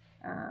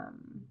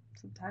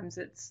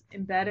it's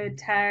embedded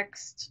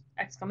text,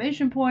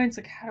 exclamation points.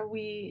 Like, how do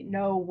we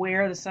know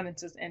where the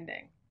sentence is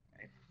ending?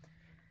 Okay.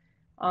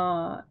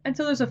 And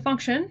so there's a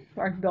function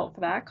already built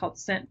for that called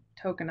sent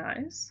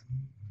tokenize.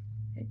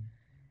 Okay.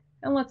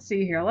 And let's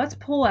see here. Let's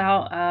pull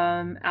out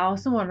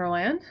Alice in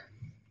Wonderland.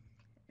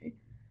 Okay.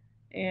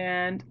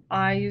 And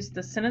I used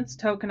the sentence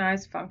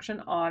tokenize function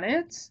on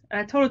it.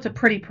 And I told it to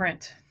pretty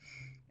print.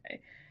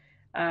 Okay.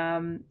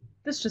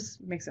 This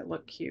just makes it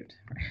look cute,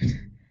 right?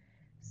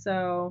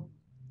 So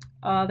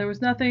there was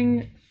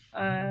nothing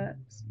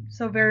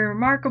so very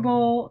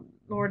remarkable,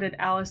 nor did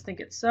Alice think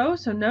it so.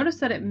 So notice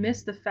that it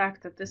missed the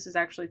fact that this is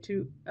actually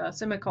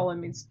semicolon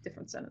means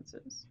different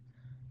sentences.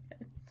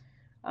 Okay.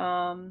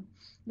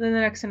 Then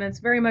the next sentence,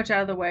 very much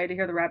out of the way to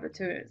hear the rabbit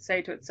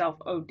say to itself,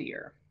 oh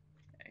dear.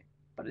 Okay.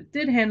 But it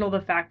did handle the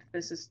fact that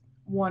this is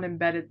one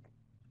embedded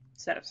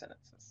set of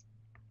sentences.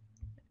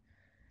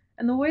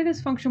 And the way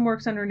this function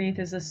works underneath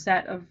is a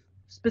set of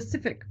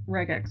specific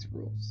regex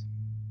rules.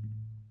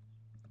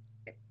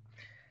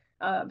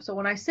 So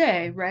when I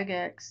say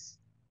regex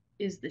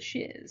is the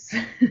shiz,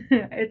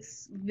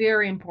 it's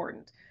very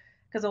important,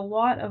 because a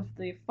lot of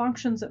the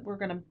functions that we're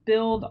going to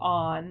build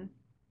on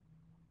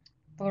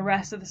for the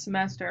rest of the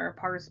semester,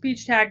 part of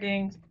speech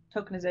tagging,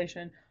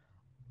 tokenization,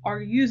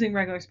 are using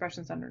regular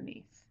expressions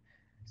underneath.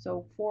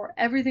 So for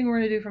everything we're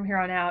going to do from here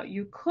on out,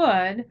 you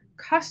could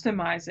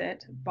customize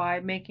it by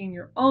making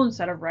your own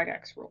set of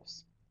regex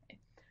rules.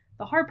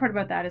 The hard part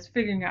about that is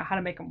figuring out how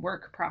to make them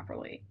work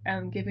properly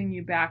and giving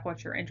you back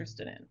what you're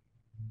interested in.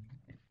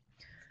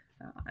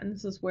 And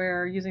this is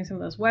where using some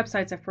of those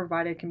websites I've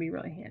provided can be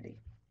really handy.